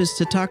job is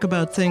to talk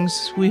about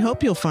things we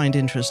hope you'll find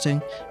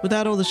interesting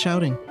without all the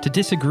shouting. To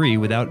disagree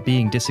without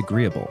being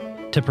disagreeable.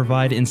 To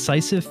provide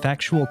incisive,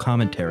 factual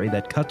commentary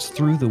that cuts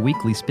through the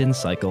weekly spin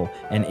cycle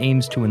and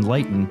aims to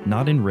enlighten,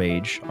 not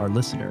enrage, our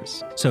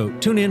listeners. So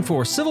tune in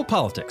for Civil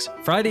Politics,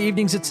 Friday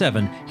evenings at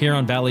 7 here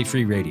on Valley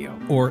Free Radio,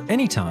 or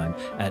anytime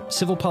at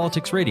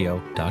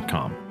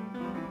civilpoliticsradio.com.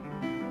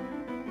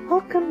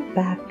 Welcome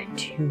back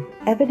to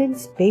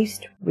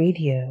Evidence-Based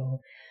Radio.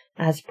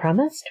 As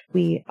promised,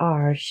 we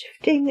are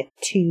shifting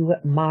to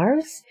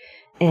Mars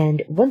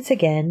and once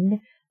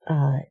again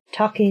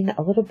talking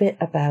a little bit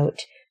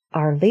about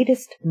our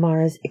latest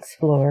Mars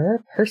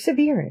explorer,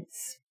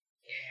 Perseverance.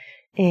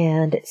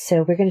 And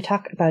so we're going to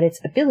talk about its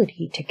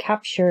ability to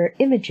capture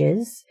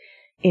images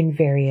in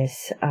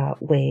various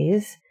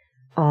ways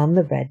on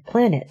the red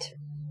planet.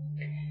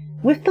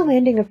 With the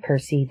landing of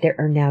Percy, there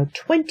are now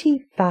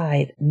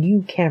 25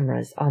 new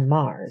cameras on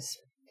Mars,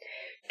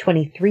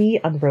 23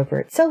 on the rover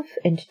itself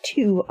and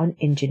 2 on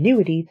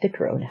Ingenuity, the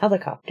drone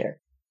helicopter.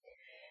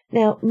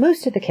 Now,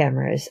 most of the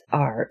cameras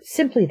are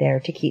simply there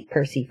to keep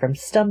Percy from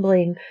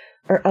stumbling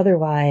or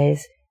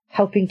otherwise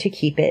helping to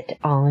keep it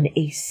on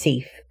a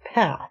safe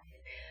path.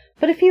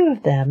 But a few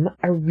of them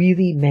are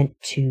really meant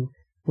to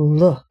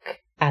look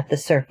at the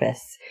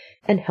surface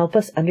and help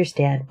us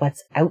understand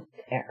what's out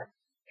there.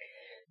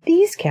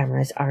 These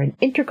cameras are an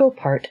integral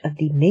part of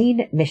the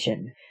main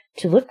mission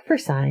to look for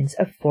signs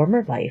of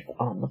former life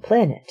on the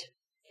planet.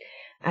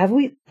 As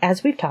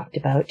we've talked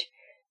about,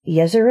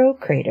 Jezero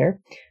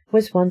Crater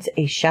was once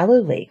a shallow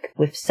lake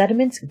with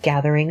sediments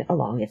gathering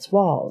along its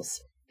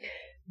walls.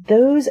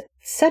 Those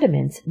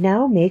sediments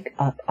now make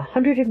up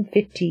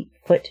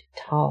 150-foot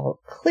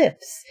tall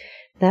cliffs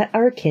that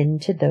are akin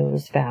to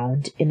those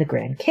found in the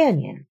Grand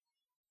Canyon,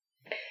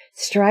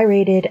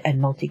 striated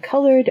and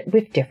multicolored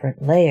with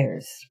different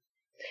layers.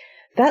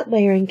 That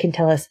layering can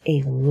tell us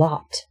a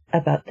lot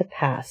about the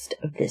past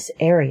of this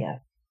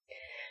area.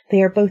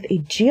 They are both a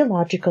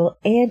geological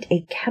and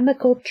a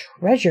chemical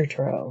treasure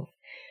trove.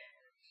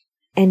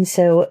 And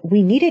so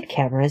we needed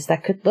cameras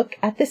that could look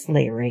at this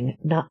layering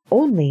not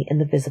only in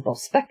the visible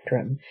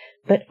spectrum,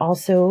 but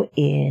also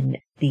in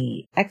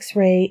the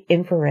X-ray,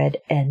 infrared,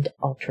 and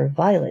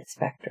ultraviolet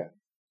spectrum.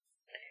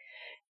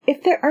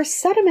 If there are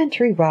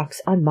sedimentary rocks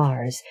on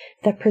Mars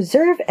that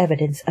preserve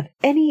evidence of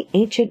any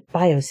ancient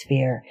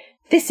biosphere,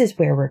 this is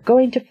where we're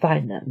going to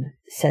find them,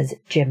 says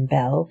Jim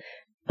Bell,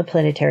 a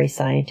planetary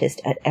scientist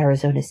at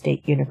Arizona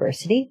State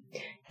University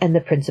and the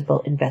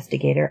principal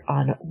investigator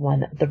on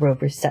one of the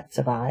rover's sets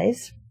of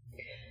eyes.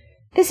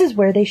 This is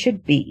where they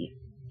should be.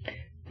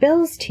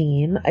 Bell's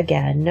team,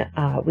 again,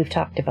 we've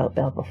talked about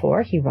Bell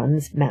before. He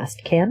runs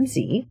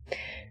Mastcam-Z.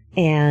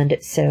 And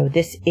so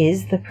this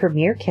is the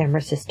premier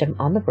camera system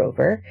on the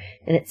rover,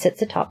 and it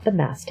sits atop the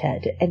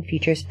masthead and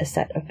features a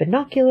set of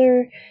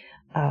binocular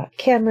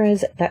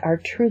cameras that are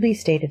truly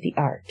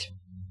state-of-the-art.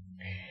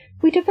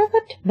 We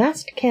developed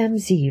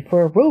Mastcam-Z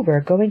for a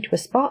rover going to a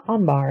spot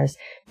on Mars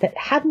that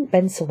hadn't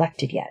been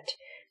selected yet,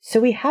 so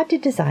we had to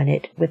design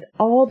it with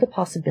all the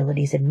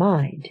possibilities in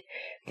mind.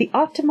 The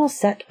optimal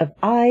set of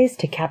eyes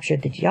to capture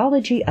the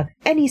geology of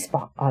any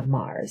spot on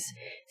Mars,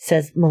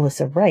 says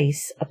Melissa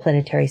Rice, a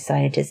planetary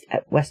scientist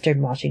at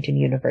Western Washington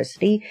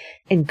University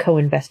and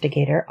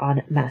co-investigator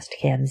on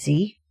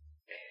Mastcam-Z.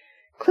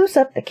 Close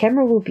up, the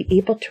camera will be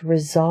able to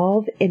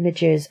resolve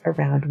images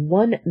around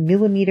 1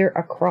 millimeter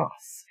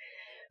across.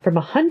 From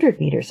 100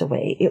 meters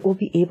away, it will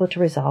be able to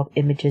resolve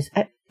images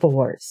at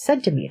 4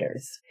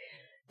 centimeters.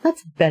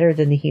 That's better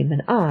than the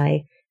human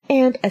eye,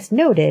 and as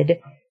noted,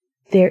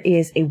 there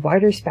is a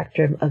wider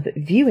spectrum of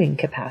viewing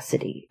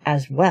capacity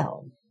as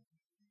well.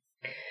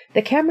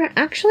 The camera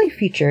actually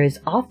features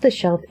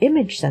off-the-shelf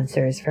image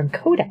sensors from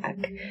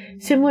Kodak,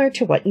 similar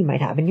to what you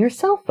might have in your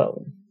cell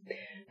phone.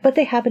 But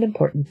they have an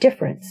important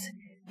difference.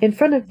 In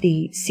front of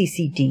the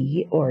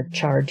CCD, or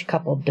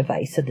charge-coupled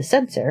device of the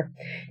sensor,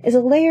 is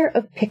a layer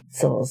of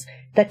pixels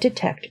that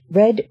detect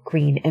red,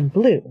 green, and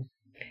blue.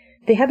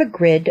 They have a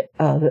grid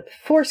of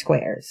 4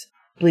 squares,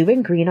 blue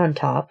and green on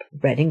top,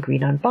 red and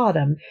green on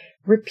bottom,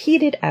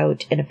 repeated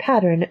out in a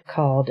pattern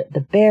called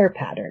the Bayer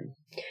pattern,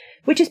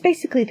 which is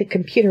basically the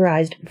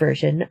computerized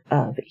version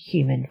of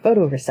human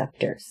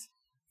photoreceptors.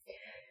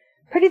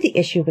 Part of the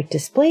issue with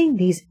displaying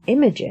these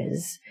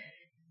images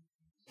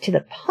to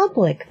the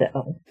public,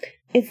 though,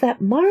 is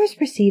that Mars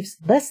receives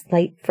less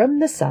light from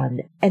the sun,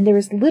 and there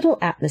is little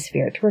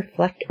atmosphere to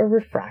reflect or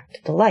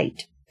refract the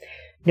light.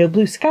 No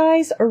blue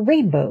skies or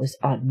rainbows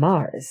on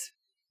Mars.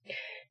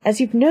 As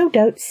you've no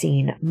doubt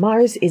seen,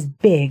 Mars is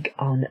big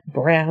on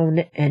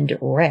brown and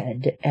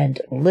red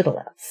and little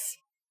else.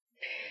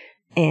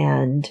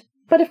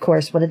 But of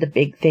course, one of the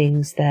big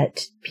things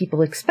that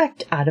people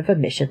expect out of a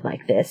mission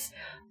like this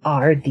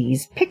are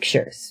these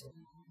pictures.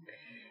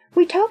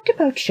 We talked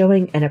about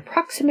showing an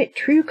approximate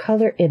true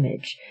color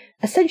image,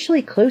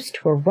 essentially close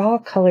to a raw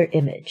color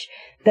image,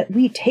 that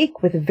we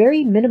take with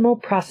very minimal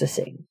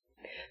processing.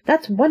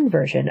 That's one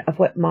version of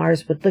what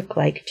Mars would look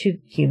like to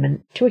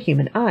a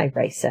human eye,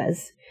 Rice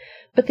says.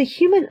 But the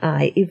human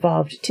eye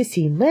evolved to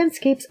see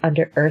landscapes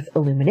under Earth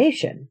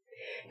illumination.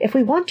 If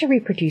we want to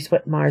reproduce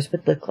what Mars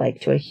would look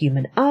like to a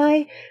human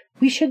eye,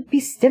 we should be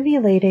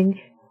stimulating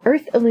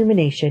Earth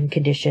illumination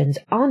conditions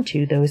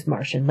onto those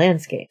Martian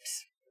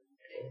landscapes.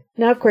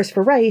 Now, of course,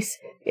 for Rice,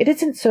 it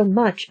isn't so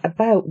much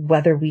about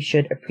whether we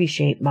should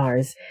appreciate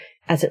Mars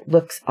as it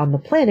looks on the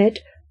planet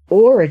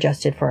or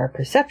adjusted for our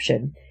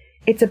perception.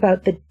 It's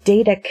about the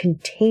data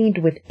contained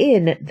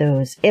within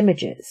those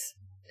images.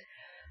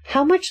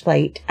 How much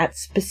light at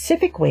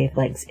specific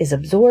wavelengths is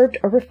absorbed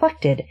or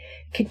reflected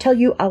can tell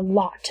you a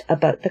lot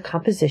about the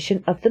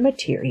composition of the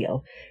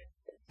material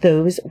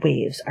those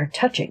waves are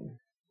touching.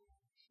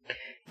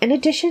 In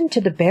addition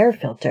to the Bayer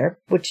filter,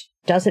 which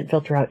doesn't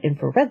filter out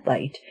infrared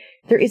light,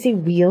 there is a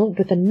wheel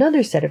with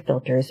another set of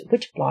filters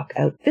which block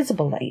out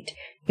visible light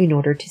in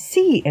order to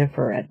see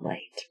infrared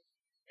light.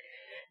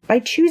 By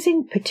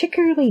choosing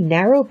particularly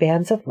narrow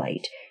bands of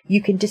light,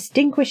 you can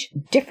distinguish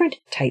different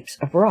types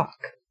of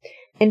rock.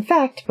 In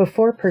fact,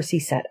 before Percy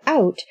set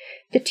out,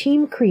 the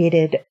team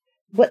created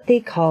what they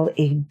call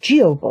a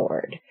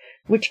geoboard,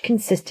 which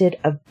consisted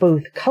of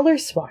both color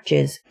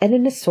swatches and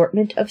an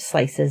assortment of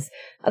slices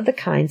of the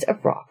kinds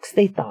of rocks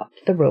they thought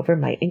the rover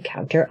might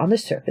encounter on the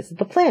surface of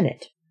the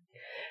planet.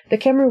 The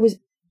camera was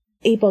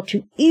able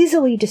to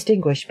easily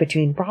distinguish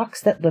between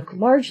rocks that look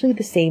largely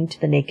the same to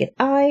the naked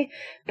eye,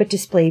 but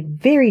display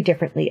very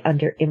differently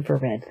under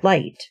infrared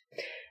light.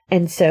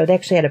 And so they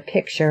actually had a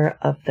picture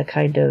of the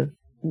kind of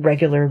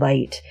regular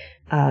light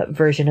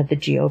version of the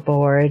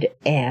geoboard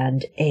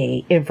and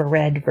a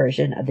infrared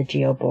version of the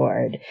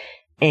geoboard.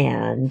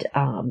 And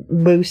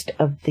most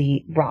of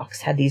the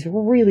rocks had these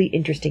really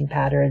interesting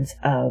patterns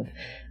of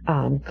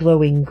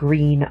glowing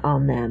green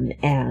on them.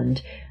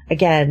 And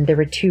again, there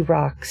were 2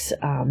 rocks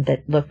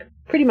that look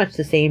pretty much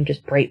the same,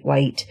 just bright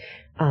white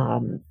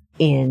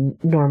in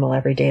normal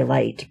everyday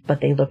light,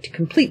 but they looked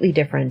completely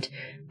different,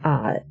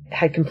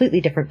 had completely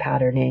different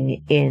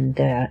patterning in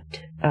that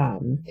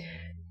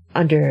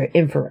under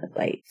infrared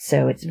light.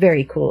 So it's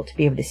very cool to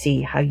be able to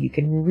see how you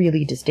can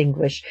really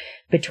distinguish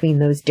between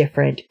those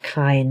different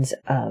kinds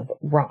of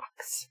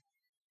rocks.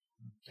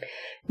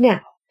 Now,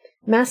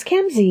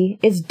 Mastcam Z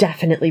is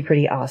definitely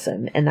pretty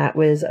awesome, and that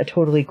was a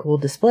totally cool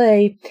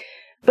display,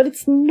 but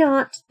it's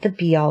not the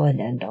be-all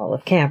and end-all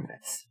of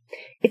cameras.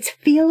 Its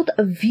field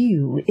of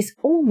view is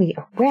only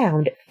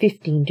around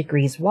 15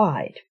 degrees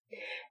wide,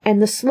 and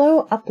the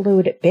slow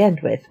upload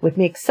bandwidth would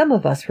make some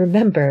of us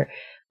remember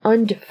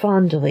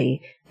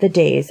unfondly the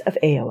days of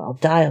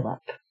AOL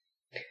dial-up.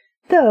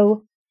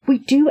 Though we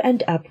do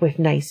end up with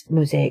nice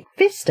mosaic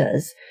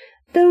vistas,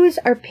 those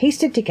are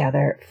pasted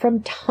together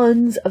from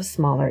tons of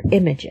smaller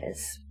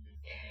images.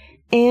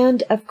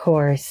 And, of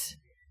course,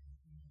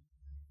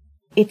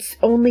 it's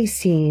only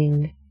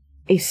seeing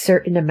a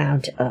certain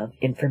amount of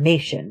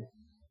information.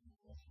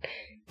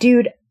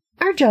 Dude,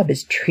 our job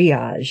is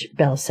triage,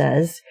 Bell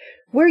says.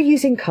 We're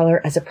using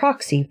color as a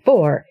proxy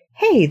for,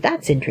 hey,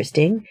 that's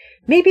interesting.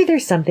 Maybe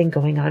there's something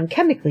going on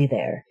chemically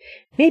there.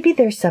 Maybe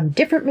there's some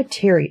different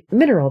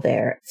mineral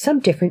there, some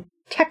different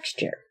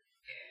texture.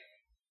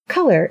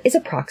 Color is a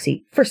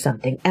proxy for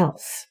something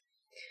else.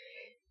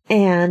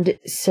 And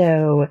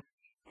so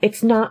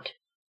it's not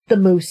the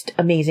most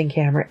amazing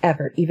camera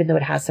ever, even though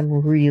it has some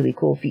really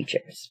cool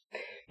features.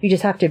 You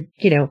just have to,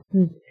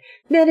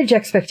 manage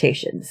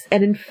expectations.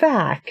 And in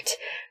fact,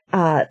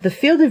 The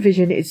field of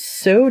vision is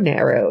so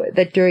narrow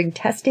that during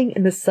testing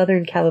in the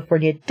Southern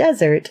California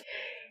desert,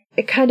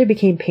 it kind of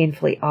became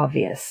painfully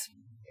obvious.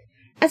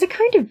 As a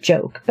kind of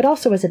joke, but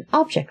also as an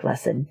object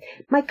lesson,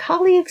 my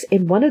colleagues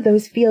in one of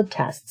those field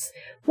tests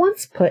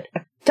once put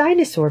a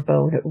dinosaur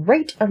bone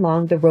right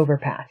along the rover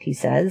path, he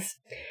says.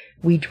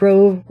 We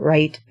drove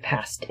right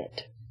past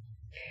it.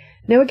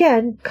 Now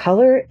again,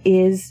 color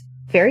is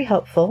very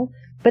helpful,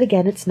 but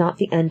again, it's not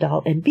the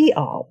end-all and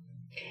be-all.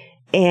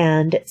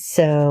 And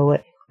so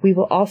we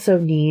will also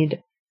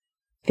need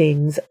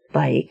things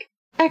like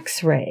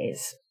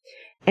X-rays.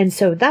 And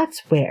so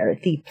that's where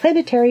the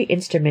Planetary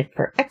Instrument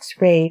for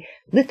X-ray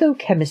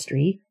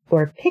Lithochemistry,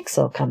 or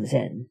PIXL, comes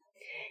in.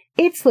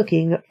 It's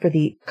looking for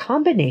the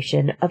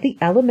combination of the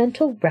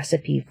elemental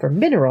recipe for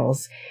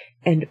minerals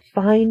and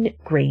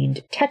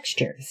fine-grained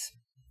textures.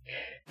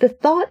 The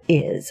thought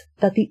is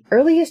that the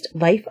earliest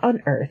life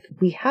on Earth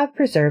we have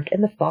preserved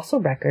in the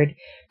fossil record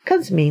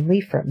comes mainly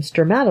from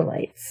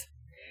stromatolites.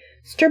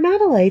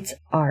 Stromatolites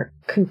are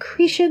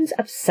concretions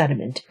of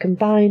sediment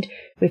combined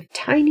with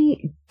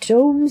tiny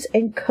domes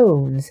and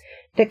cones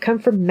that come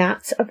from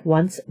mats of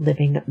once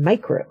living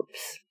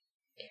microbes.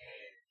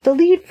 The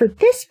lead for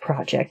this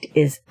project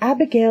is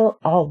Abigail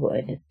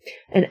Allwood,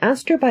 an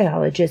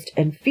astrobiologist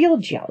and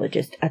field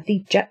geologist at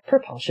the Jet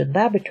Propulsion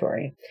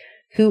Laboratory,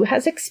 who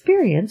has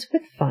experience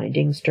with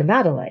finding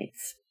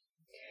stromatolites.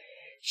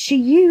 She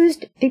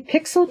used the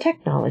PIXL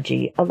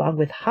technology along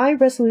with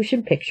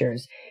high-resolution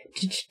pictures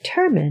to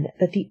determine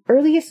that the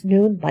earliest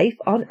known life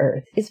on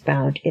Earth is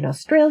found in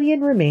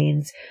Australian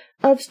remains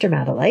of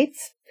stromatolites,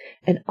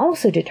 and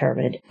also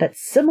determined that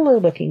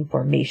similar-looking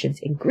formations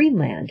in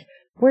Greenland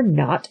were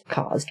not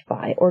caused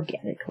by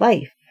organic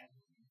life.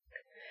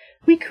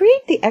 We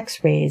create the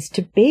X-rays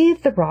to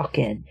bathe the rock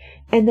in,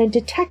 and then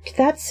detect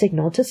that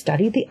signal to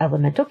study the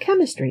elemental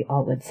chemistry,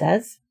 Allwood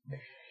says.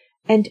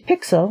 And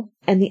PIXL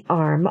and the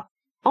arm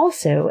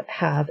also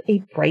have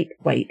a bright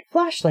white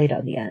flashlight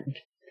on the end.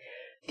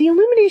 The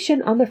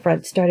illumination on the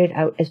front started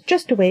out as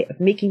just a way of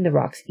making the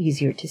rocks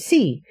easier to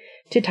see,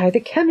 to tie the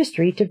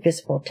chemistry to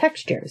visible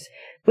textures,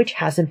 which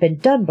hasn't been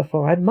done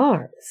before on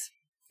Mars.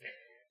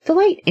 The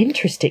light,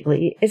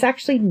 interestingly, is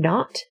actually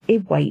not a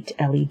white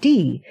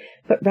LED,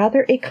 but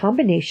rather a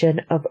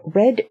combination of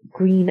red,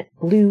 green,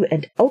 blue,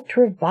 and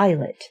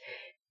ultraviolet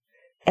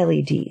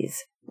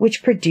LEDs,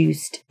 which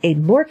produced a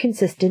more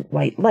consistent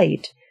white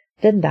light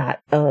than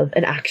that of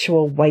an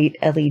actual white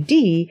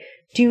LED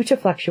due to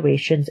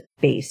fluctuations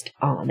based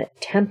on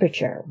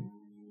temperature.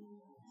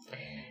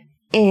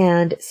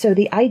 And so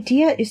the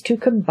idea is to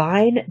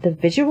combine the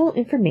visual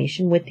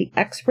information with the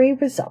X-ray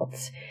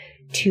results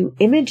to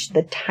image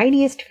the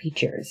tiniest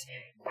features,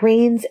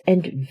 grains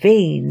and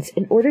veins,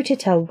 in order to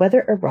tell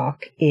whether a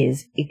rock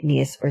is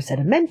igneous or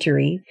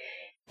sedimentary,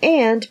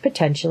 and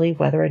potentially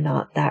whether or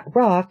not that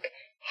rock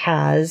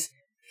has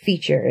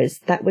features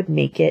that would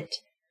make it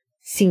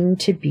seem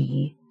to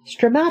be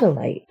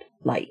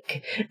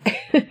stromatolite-like.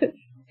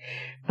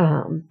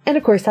 And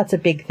of course, that's a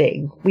big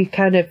thing. We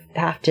kind of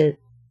have to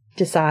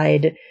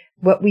decide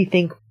what we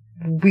think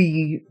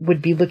we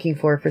would be looking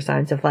for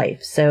signs of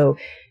life. So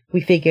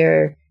we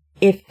figure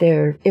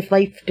if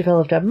life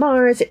developed on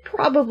Mars, it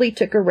probably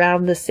took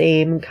around the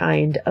same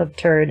kind of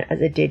turn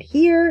as it did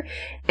here.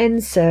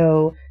 And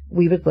so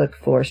we would look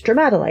for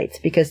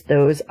stromatolites because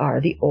those are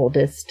the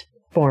oldest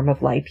form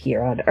of life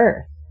here on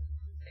Earth.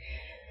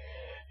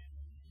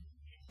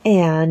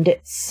 And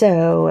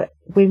so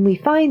when we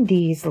find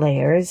these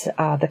layers,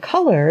 the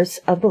colors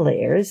of the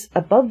layers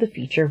above the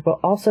feature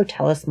will also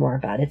tell us more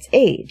about its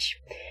age.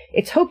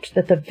 It's hoped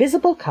that the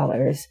visible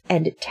colors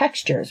and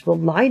textures will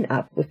line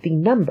up with the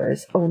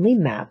numbers-only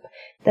map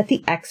that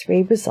the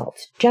X-ray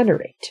results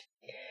generate.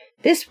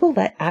 This will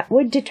let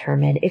Atwood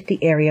determine if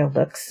the area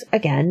looks,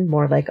 again,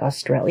 more like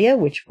Australia,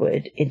 which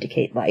would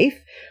indicate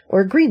life,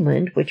 or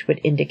Greenland, which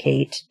would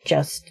indicate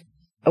just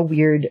a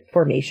weird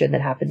formation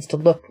that happens to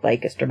look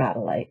like a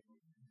stromatolite.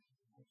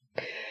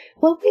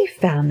 What we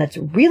found that's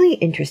really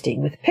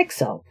interesting with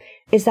PIXL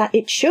is that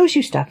it shows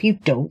you stuff you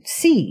don't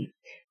see.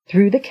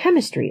 Through the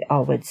chemistry,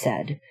 Allwood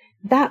said.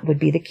 That would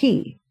be the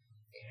key.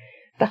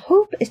 The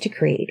hope is to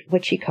create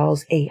what she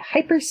calls a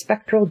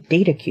hyperspectral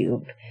data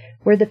cube,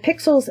 where the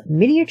PIXL's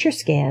miniature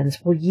scans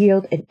will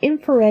yield an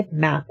infrared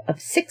map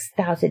of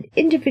 6,000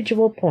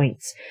 individual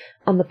points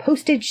on the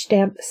postage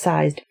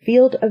stamp-sized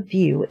field of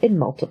view in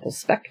multiple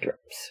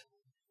spectrums.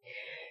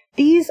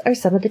 These are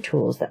some of the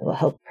tools that will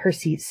help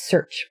Percy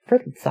search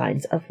for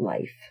signs of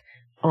life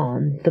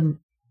on the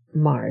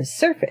Mars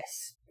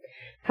surface.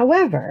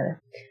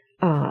 However,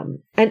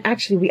 and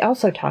actually we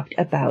also talked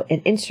about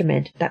an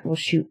instrument that will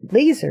shoot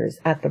lasers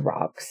at the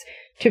rocks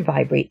to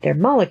vibrate their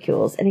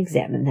molecules and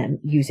examine them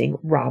using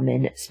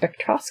Raman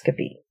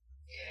spectroscopy.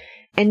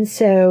 And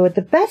so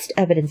the best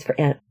evidence for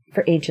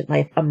ancient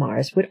life on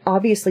Mars would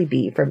obviously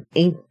be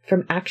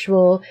from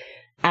actual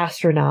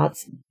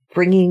astronauts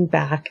bringing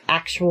back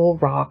actual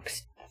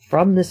rocks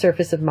from the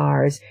surface of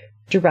Mars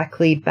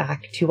directly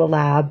back to a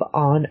lab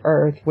on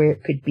Earth where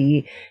it could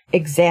be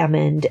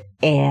examined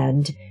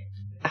and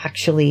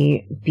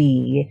actually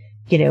be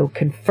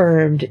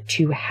confirmed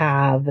to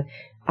have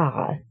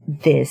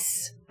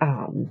this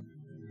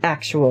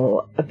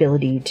actual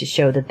ability to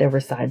show that there were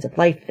signs of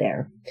life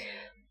there.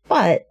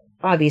 But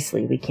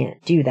obviously we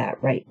can't do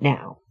that right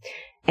now.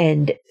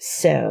 And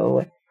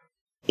so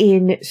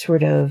in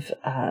sort of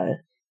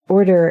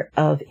order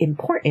of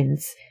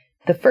importance,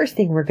 the first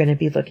thing we're going to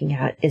be looking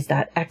at is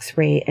that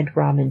X-ray and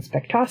Raman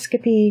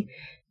spectroscopy,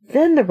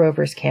 then the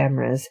rover's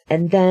cameras,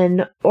 and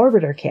then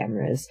orbiter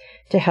cameras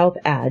to help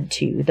add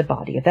to the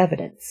body of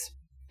evidence.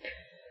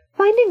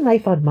 Finding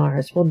life on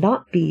Mars will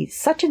not be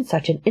such and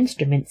such an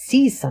instrument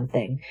sees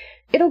something.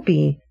 It'll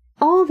be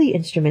all the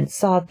instruments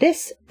saw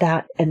this,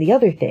 that, and the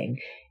other thing,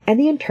 and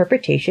the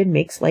interpretation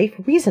makes life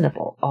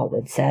reasonable,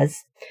 Allwood says.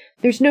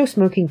 There's no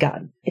smoking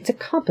gun. It's a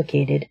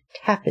complicated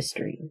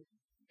tapestry.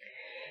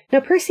 Now,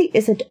 Percy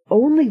isn't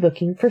only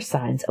looking for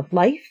signs of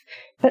life,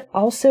 but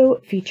also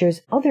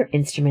features other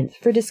instruments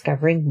for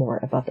discovering more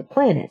about the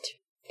planet.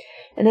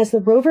 And as the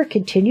rover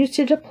continues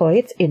to deploy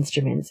its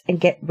instruments and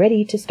get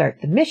ready to start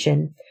the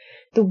mission,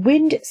 the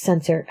wind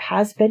sensor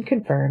has been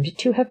confirmed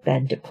to have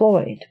been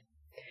deployed.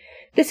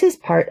 This is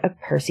part of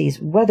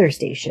Percy's weather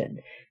station,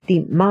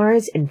 the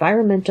Mars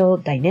Environmental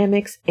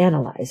Dynamics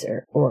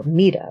Analyzer, or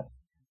MEDA.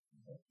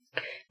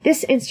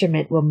 This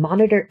instrument will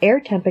monitor air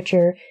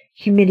temperature,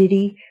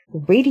 humidity,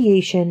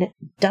 radiation,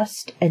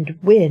 dust, and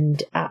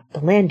wind at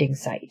the landing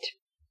site.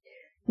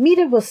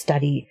 MEDA will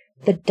study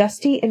the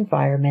dusty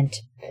environment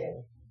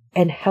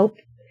and help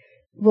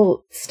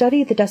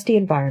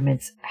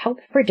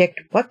predict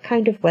what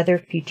kind of weather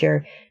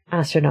future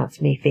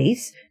astronauts may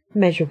face,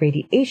 measure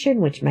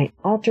radiation, which might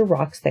alter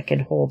rocks that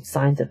can hold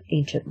signs of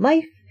ancient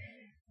life.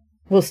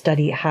 We'll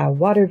study how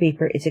water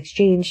vapor is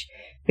exchanged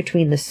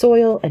between the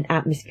soil and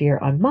atmosphere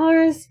on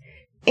Mars,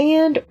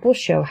 and we'll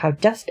show how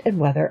dust and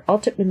weather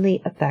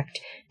ultimately affect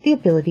the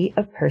ability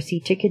of Percy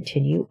to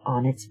continue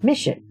on its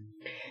mission.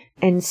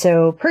 And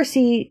so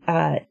Percy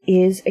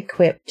is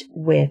equipped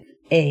with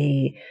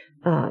a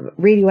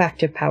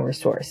radioactive power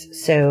source.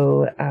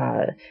 So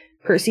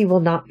Percy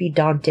will not be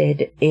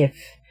daunted if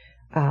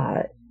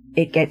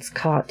it gets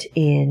caught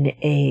in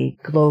a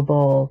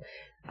global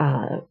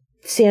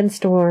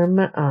sandstorm.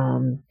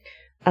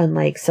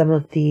 Unlike some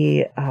of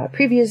the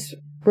previous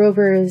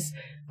rovers,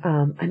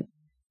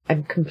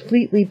 I'm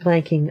completely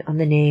blanking on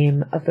the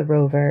name of the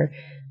rover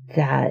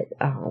that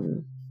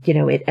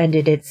it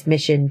ended its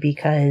mission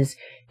because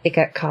it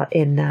got caught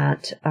in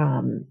that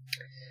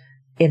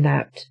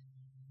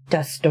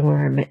dust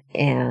storm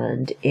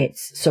and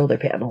its solar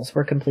panels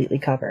were completely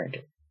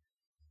covered.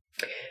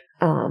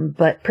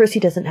 But Percy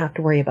doesn't have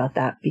to worry about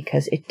that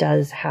because it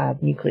does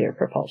have nuclear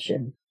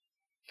propulsion,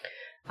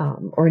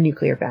 or a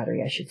nuclear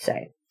battery, I should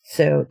say.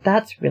 So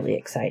that's really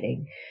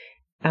exciting.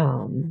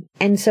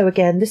 And so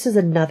again, this is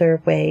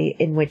another way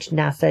in which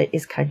NASA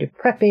is kind of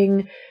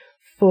prepping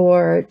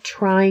for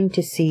trying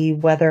to see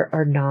whether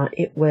or not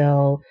it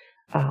will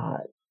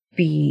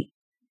be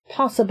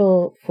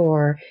possible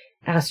for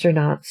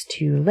astronauts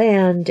to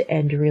land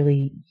and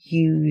really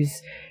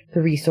use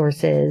the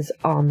resources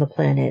on the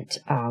planet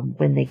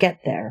when they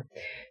get there.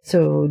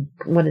 So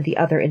one of the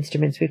other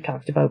instruments we've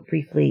talked about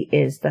briefly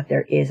is that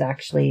there is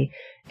actually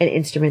an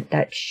instrument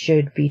that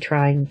should be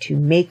trying to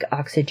make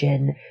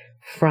oxygen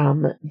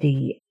from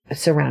the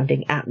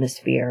surrounding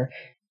atmosphere,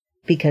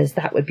 because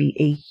that would be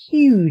a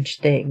huge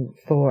thing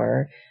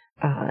for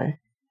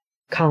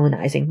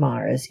colonizing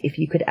Mars. If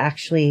you could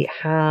actually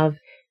have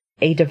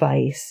a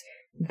device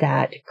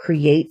that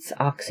creates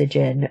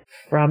oxygen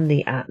from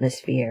the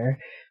atmosphere,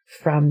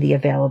 from the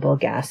available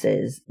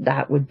gases,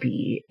 that would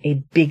be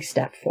a big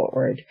step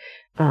forward,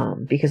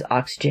 because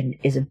oxygen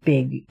is a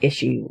big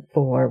issue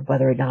for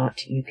whether or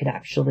not you could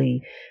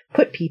actually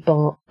put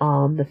people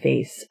on the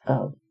face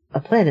of a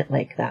planet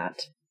like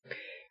that.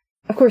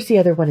 Of course, the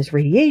other one is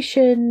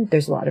radiation.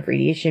 There's a lot of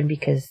radiation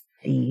because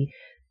the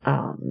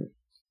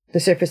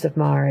surface of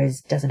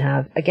Mars doesn't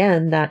have,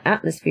 again, that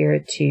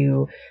atmosphere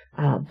to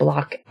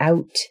block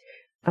out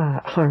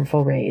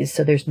harmful rays.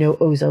 So there's no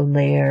ozone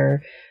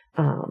layer.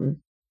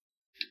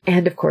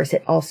 And of course,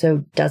 it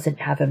also doesn't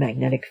have a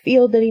magnetic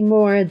field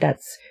anymore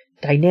that's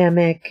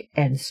dynamic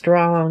and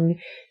strong.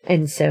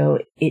 And so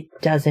it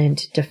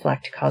doesn't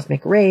deflect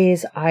cosmic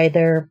rays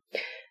either.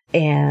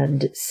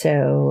 And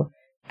so,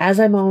 as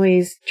I'm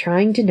always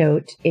trying to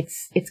note,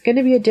 it's going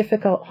to be a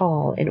difficult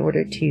haul in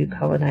order to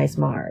colonize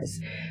Mars.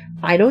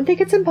 I don't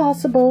think it's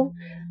impossible.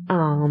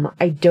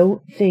 I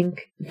don't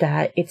think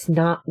that it's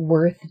not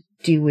worth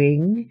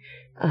doing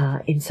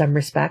in some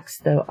respects,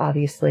 though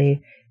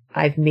obviously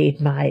I've made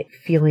my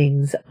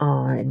feelings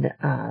on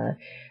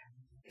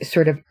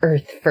sort of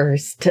Earth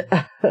first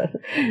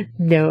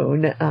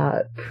known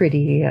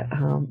pretty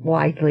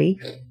widely.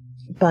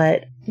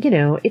 But,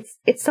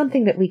 it's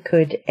something that we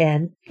could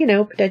and,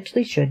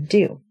 potentially should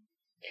do.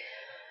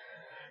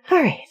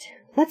 All right,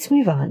 let's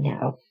move on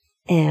now.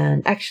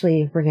 And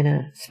actually, we're going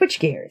to switch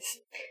gears.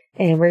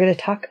 And we're going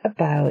to talk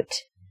about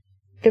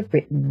the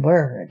written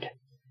word.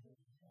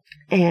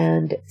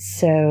 And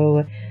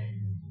so,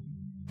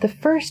 the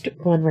first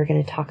one we're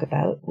going to talk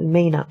about, we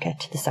may not get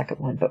to the second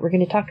one, but we're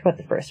going to talk about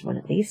the first one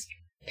at least.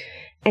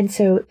 And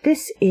so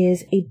this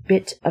is a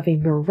bit of a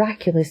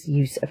miraculous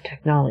use of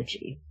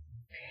technology.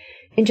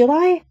 In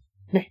July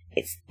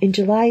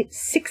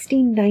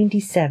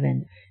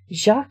 1697,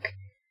 Jacques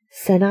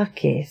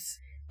Sénaces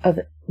of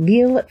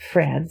Lille,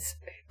 France,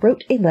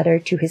 wrote a letter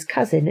to his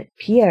cousin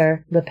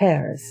Pierre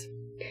Lepers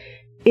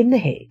in The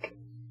Hague.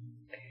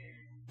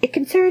 It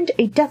concerned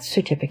a death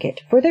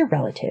certificate for their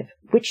relative,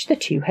 which the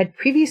two had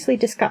previously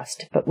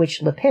discussed, but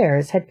which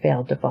Lepers had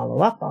failed to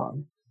follow up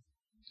on.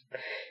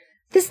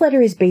 This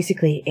letter is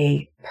basically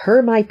a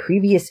per my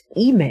previous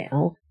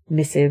email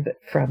missive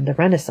from the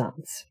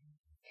Renaissance.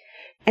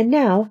 And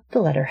now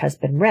the letter has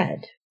been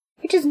read,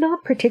 which is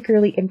not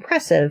particularly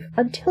impressive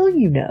until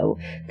you know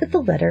that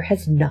the letter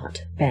has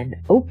not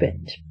been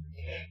opened.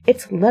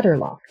 It's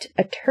letterlocked,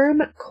 a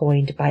term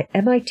coined by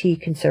MIT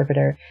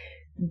conservator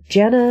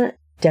Jana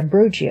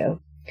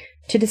D'Ambrogio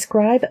to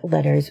describe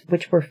letters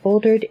which were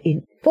folded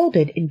in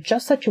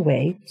just such a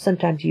way,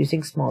 sometimes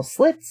using small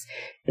slits,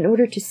 in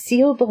order to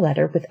seal the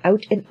letter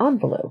without an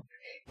envelope,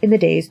 in the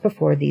days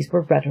before these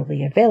were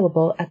readily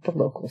available at the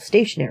local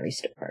stationery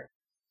store.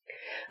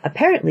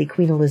 Apparently,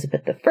 Queen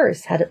Elizabeth I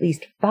had at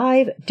least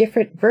 5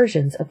 different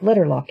versions of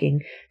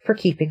letterlocking for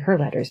keeping her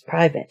letters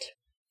private.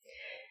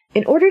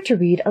 In order to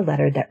read a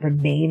letter that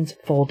remains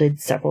folded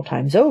several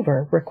times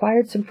over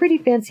required some pretty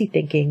fancy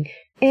thinking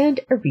and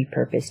a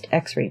repurposed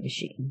X-ray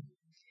machine.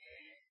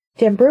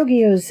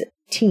 D'Ambrogio's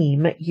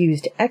team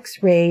used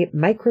X-ray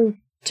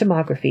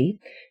microtomography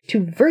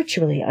to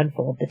virtually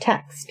unfold the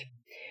text.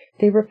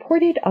 They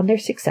reported on their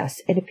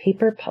success in a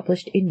paper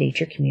published in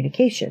Nature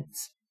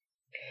Communications.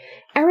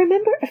 I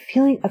remember a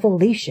feeling of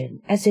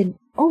elation, as in,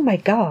 "Oh my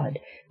God,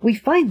 we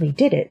finally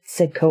did it,"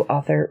 said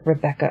co-author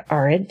Rebecca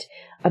Arendt,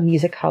 a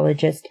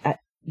musicologist at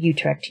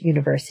Utrecht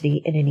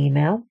University, in an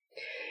email.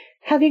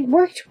 Having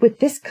worked with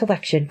this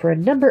collection for a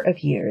number of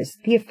years,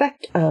 the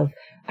effect of,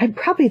 "I'm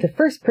probably the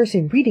first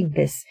person reading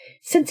this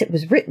since it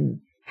was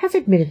written," has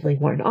admittedly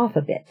worn off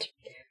a bit.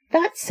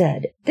 That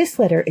said, this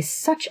letter is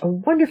such a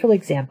wonderful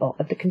example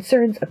of the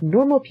concerns of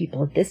normal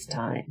people at this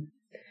time.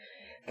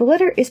 The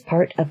letter is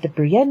part of the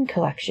Brienne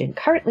collection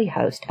currently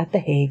housed at The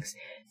Hague's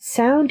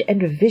Sound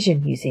and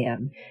Vision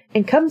Museum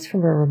and comes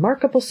from a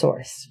remarkable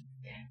source.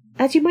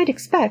 As you might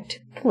expect,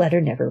 the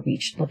letter never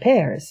reached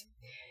Lepers.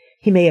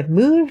 He may have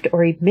moved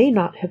or he may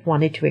not have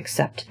wanted to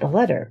accept the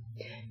letter.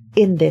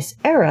 In this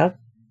era,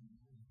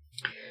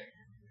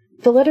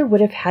 the letter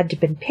would have had to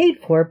been paid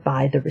for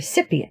by the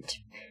recipient.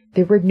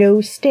 There were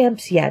no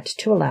stamps yet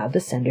to allow the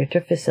sender to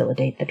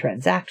facilitate the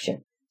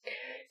transaction.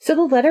 So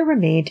the letter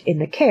remained in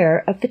the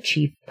care of the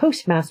chief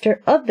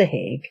postmaster of The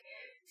Hague,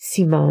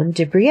 Simon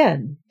de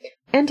Brienne,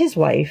 and his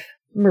wife,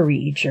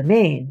 Marie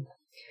Germain.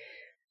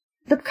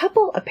 The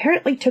couple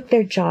apparently took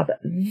their job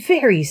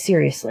very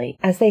seriously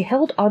as they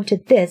held on to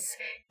this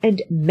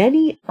and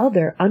many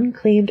other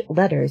unclaimed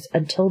letters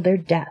until their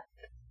death.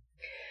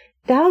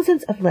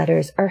 Thousands of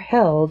letters are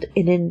held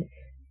in an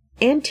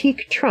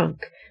antique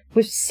trunk,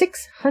 with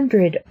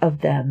 600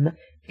 of them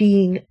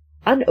being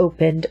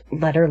unopened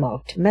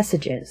letter-locked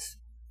messages.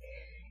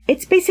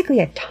 It's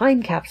basically a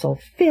time capsule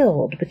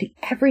filled with the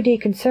everyday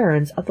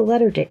concerns of the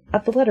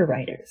letter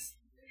writers.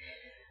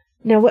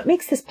 Now, what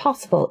makes this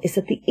possible is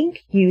that the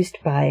ink used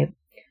by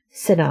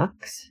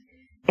Sénaces,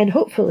 and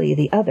hopefully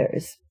the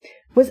others,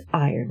 was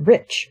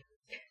iron-rich.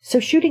 So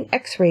shooting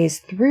X-rays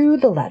through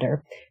the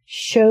letter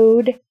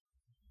showed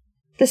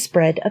the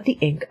spread of the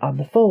ink on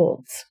the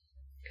folds.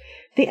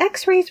 The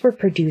X-rays were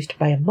produced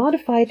by a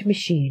modified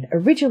machine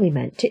originally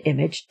meant to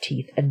image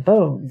teeth and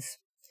bones.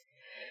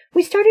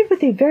 We started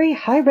with a very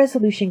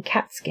high-resolution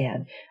CAT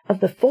scan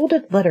of the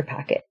folded letter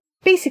packet,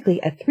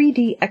 basically a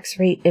 3D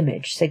X-ray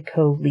image, said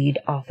co-lead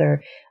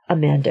author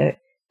Amanda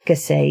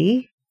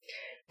Gassei,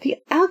 the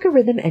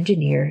algorithm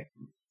engineer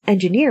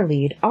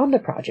lead on the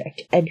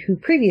project and who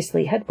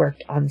previously had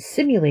worked on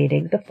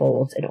simulating the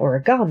folds in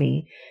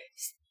origami,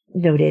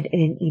 noted in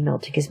an email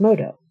to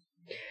Gizmodo.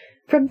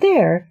 From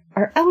there,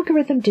 our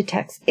algorithm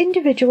detects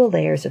individual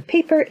layers of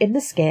paper in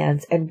the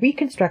scans and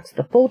reconstructs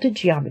the folded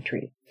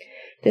geometry.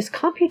 This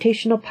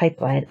computational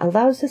pipeline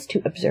allows us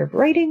to observe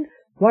writing,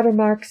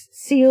 watermarks,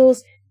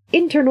 seals,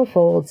 internal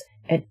folds,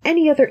 and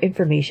any other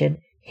information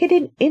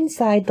hidden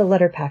inside the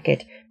letter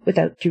packet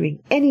without doing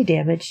any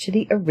damage to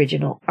the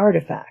original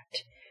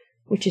artifact,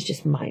 which is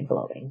just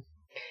mind-blowing.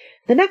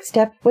 The next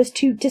step was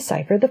to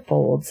decipher the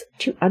folds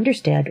to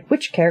understand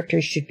which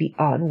characters should be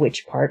on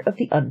which part of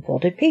the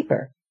unfolded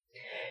paper.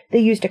 They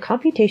used a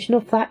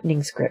computational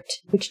flattening script,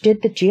 which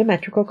did the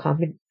geometrical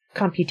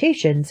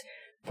computations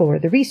for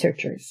the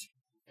researchers.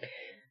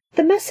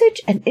 The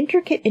message and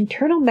intricate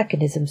internal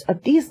mechanisms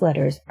of these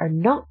letters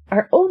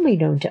are only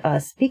known to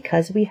us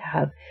because they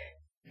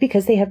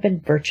have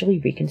been virtually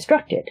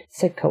reconstructed,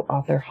 said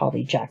co-author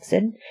Holly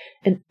Jackson,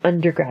 an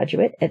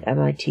undergraduate at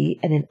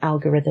MIT and an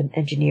algorithm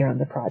engineer on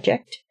the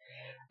project.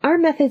 Our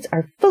methods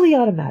are fully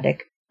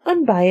automatic,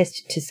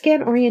 unbiased to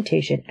scan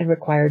orientation, and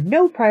require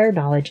no prior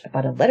knowledge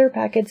about a letter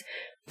packet's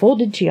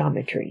folded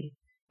geometry,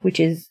 which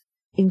is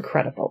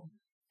incredible.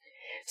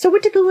 So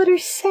what did the letter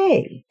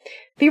say?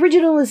 The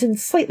original is in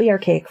slightly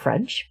archaic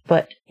French,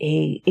 but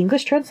an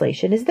English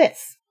translation is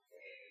this.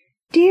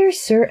 Dear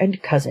Sir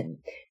and Cousin,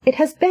 it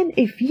has been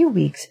a few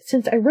weeks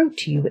since I wrote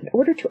to you in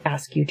order to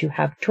ask you to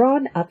have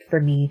drawn up for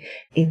me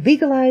a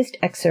legalized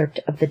excerpt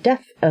of the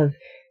death of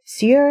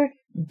Sieur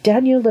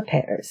Daniel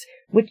Lepers,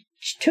 which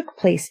took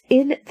place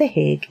in The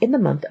Hague in the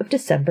month of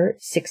December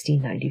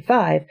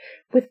 1695,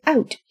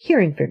 without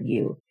hearing from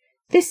you.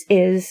 This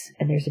is,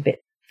 and there's a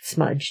bit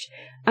smudged,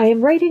 I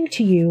am writing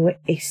to you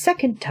a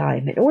second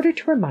time in order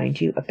to remind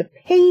you of the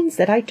pains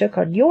that I took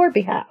on your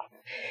behalf.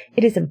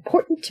 It is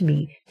important to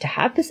me to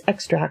have this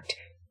extract.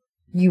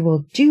 You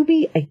will do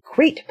me a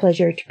great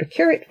pleasure to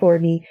procure it for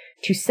me,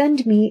 to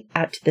send me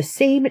at the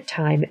same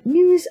time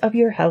news of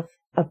your health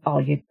of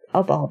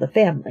all the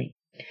family.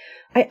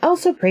 I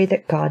also pray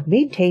that God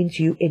maintains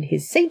you in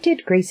his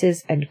sainted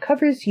graces and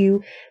covers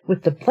you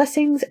with the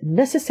blessings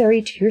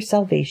necessary to your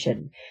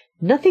salvation.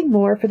 Nothing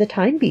more for the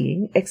time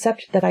being,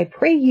 except that I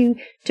pray you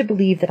to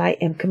believe that I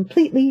am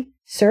completely,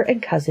 Sir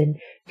and Cousin,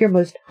 your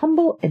most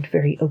humble and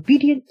very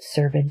obedient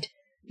servant,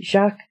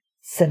 Jacques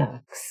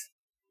Senax.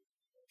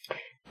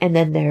 And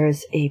then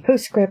there's a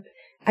postscript.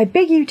 I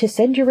beg you to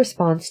send your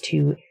response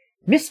to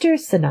Mr.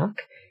 Senac,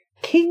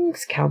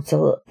 King's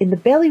Counsel in the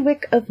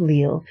bailiwick of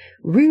Lille,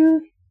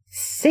 Rue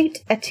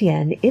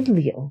Saint-Etienne in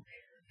Lille,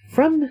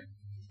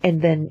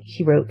 and then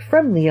he wrote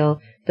from Lille,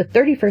 the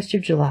 31st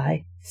of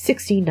July,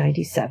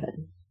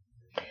 1697.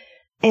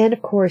 And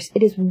of course,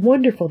 it is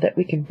wonderful that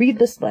we can read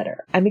this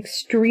letter. I'm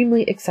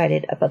extremely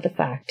excited about the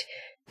fact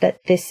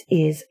that this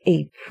is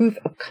a proof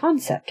of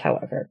concept,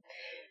 however.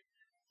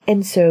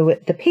 And so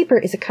the paper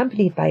is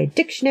accompanied by a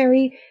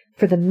dictionary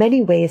for the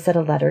many ways that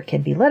a letter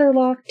can be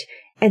letterlocked,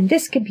 and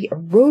this can be a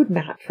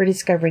roadmap for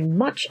discovering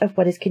much of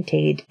what is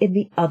contained in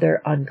the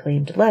other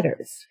unclaimed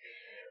letters.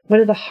 One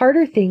of the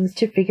harder things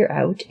to figure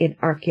out in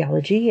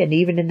archaeology and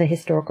even in the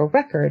historical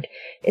record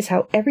is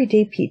how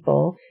everyday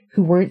people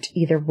who weren't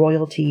either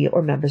royalty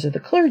or members of the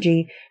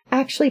clergy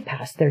actually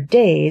passed their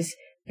days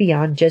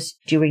beyond just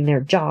doing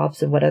their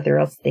jobs and whatever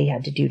else they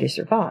had to do to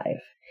survive.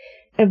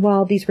 And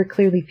while these were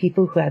clearly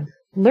people who had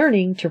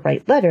learning to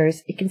write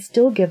letters, it can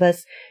still give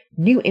us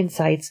new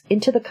insights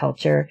into the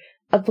culture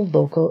of the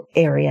local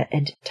area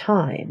and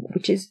time,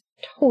 which is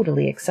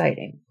totally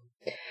exciting.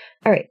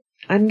 All right.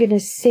 I'm going to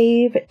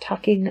save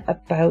talking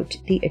about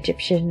the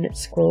Egyptian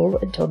scroll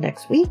until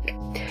next week.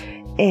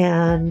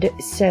 And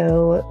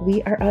so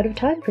we are out of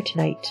time for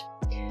tonight.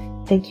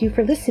 Thank you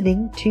for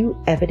listening to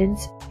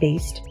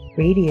Evidence-Based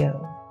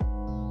Radio.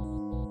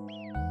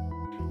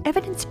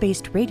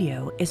 Evidence-Based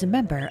Radio is a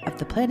member of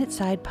the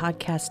PlanetSide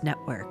Podcast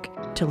Network.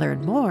 To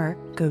learn more,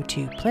 go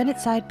to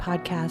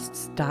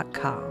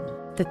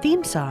planetsidepodcasts.com. The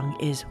theme song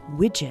is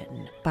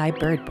Widgeon by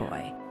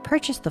Birdboy.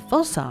 Purchase the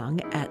full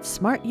song at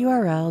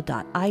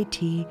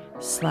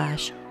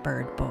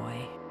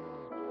smarturl.it/birdboy.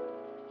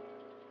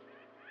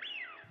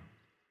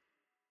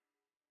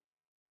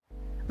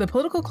 The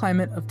political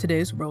climate of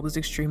today's world is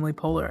extremely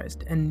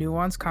polarized, and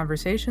nuanced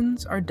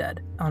conversations are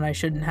dead. On I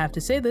Shouldn't Have to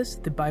Say This,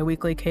 the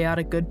bi-weekly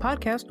Chaotic Good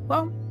podcast,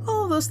 well,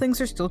 all of those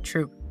things are still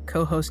true.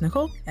 Co-host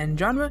Nicole and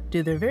Genre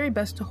do their very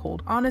best to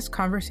hold honest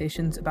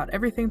conversations about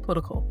everything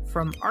political,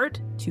 from art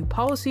to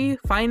policy,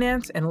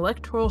 finance, and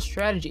electoral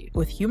strategy,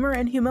 with humor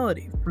and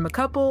humility, from a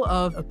couple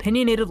of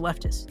opinionated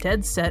leftists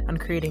dead set on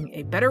creating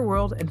a better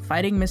world and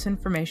fighting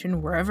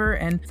misinformation wherever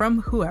and from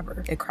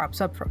whoever it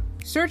crops up from.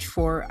 Search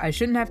for I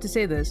Shouldn't Have to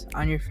Say This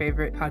on your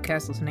favorite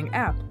podcast listening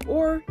app,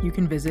 or you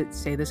can visit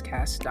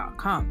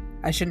saythiscast.com.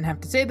 I Shouldn't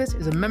Have to Say This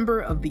is a member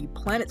of the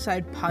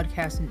PlanetSide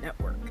Podcast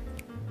Network.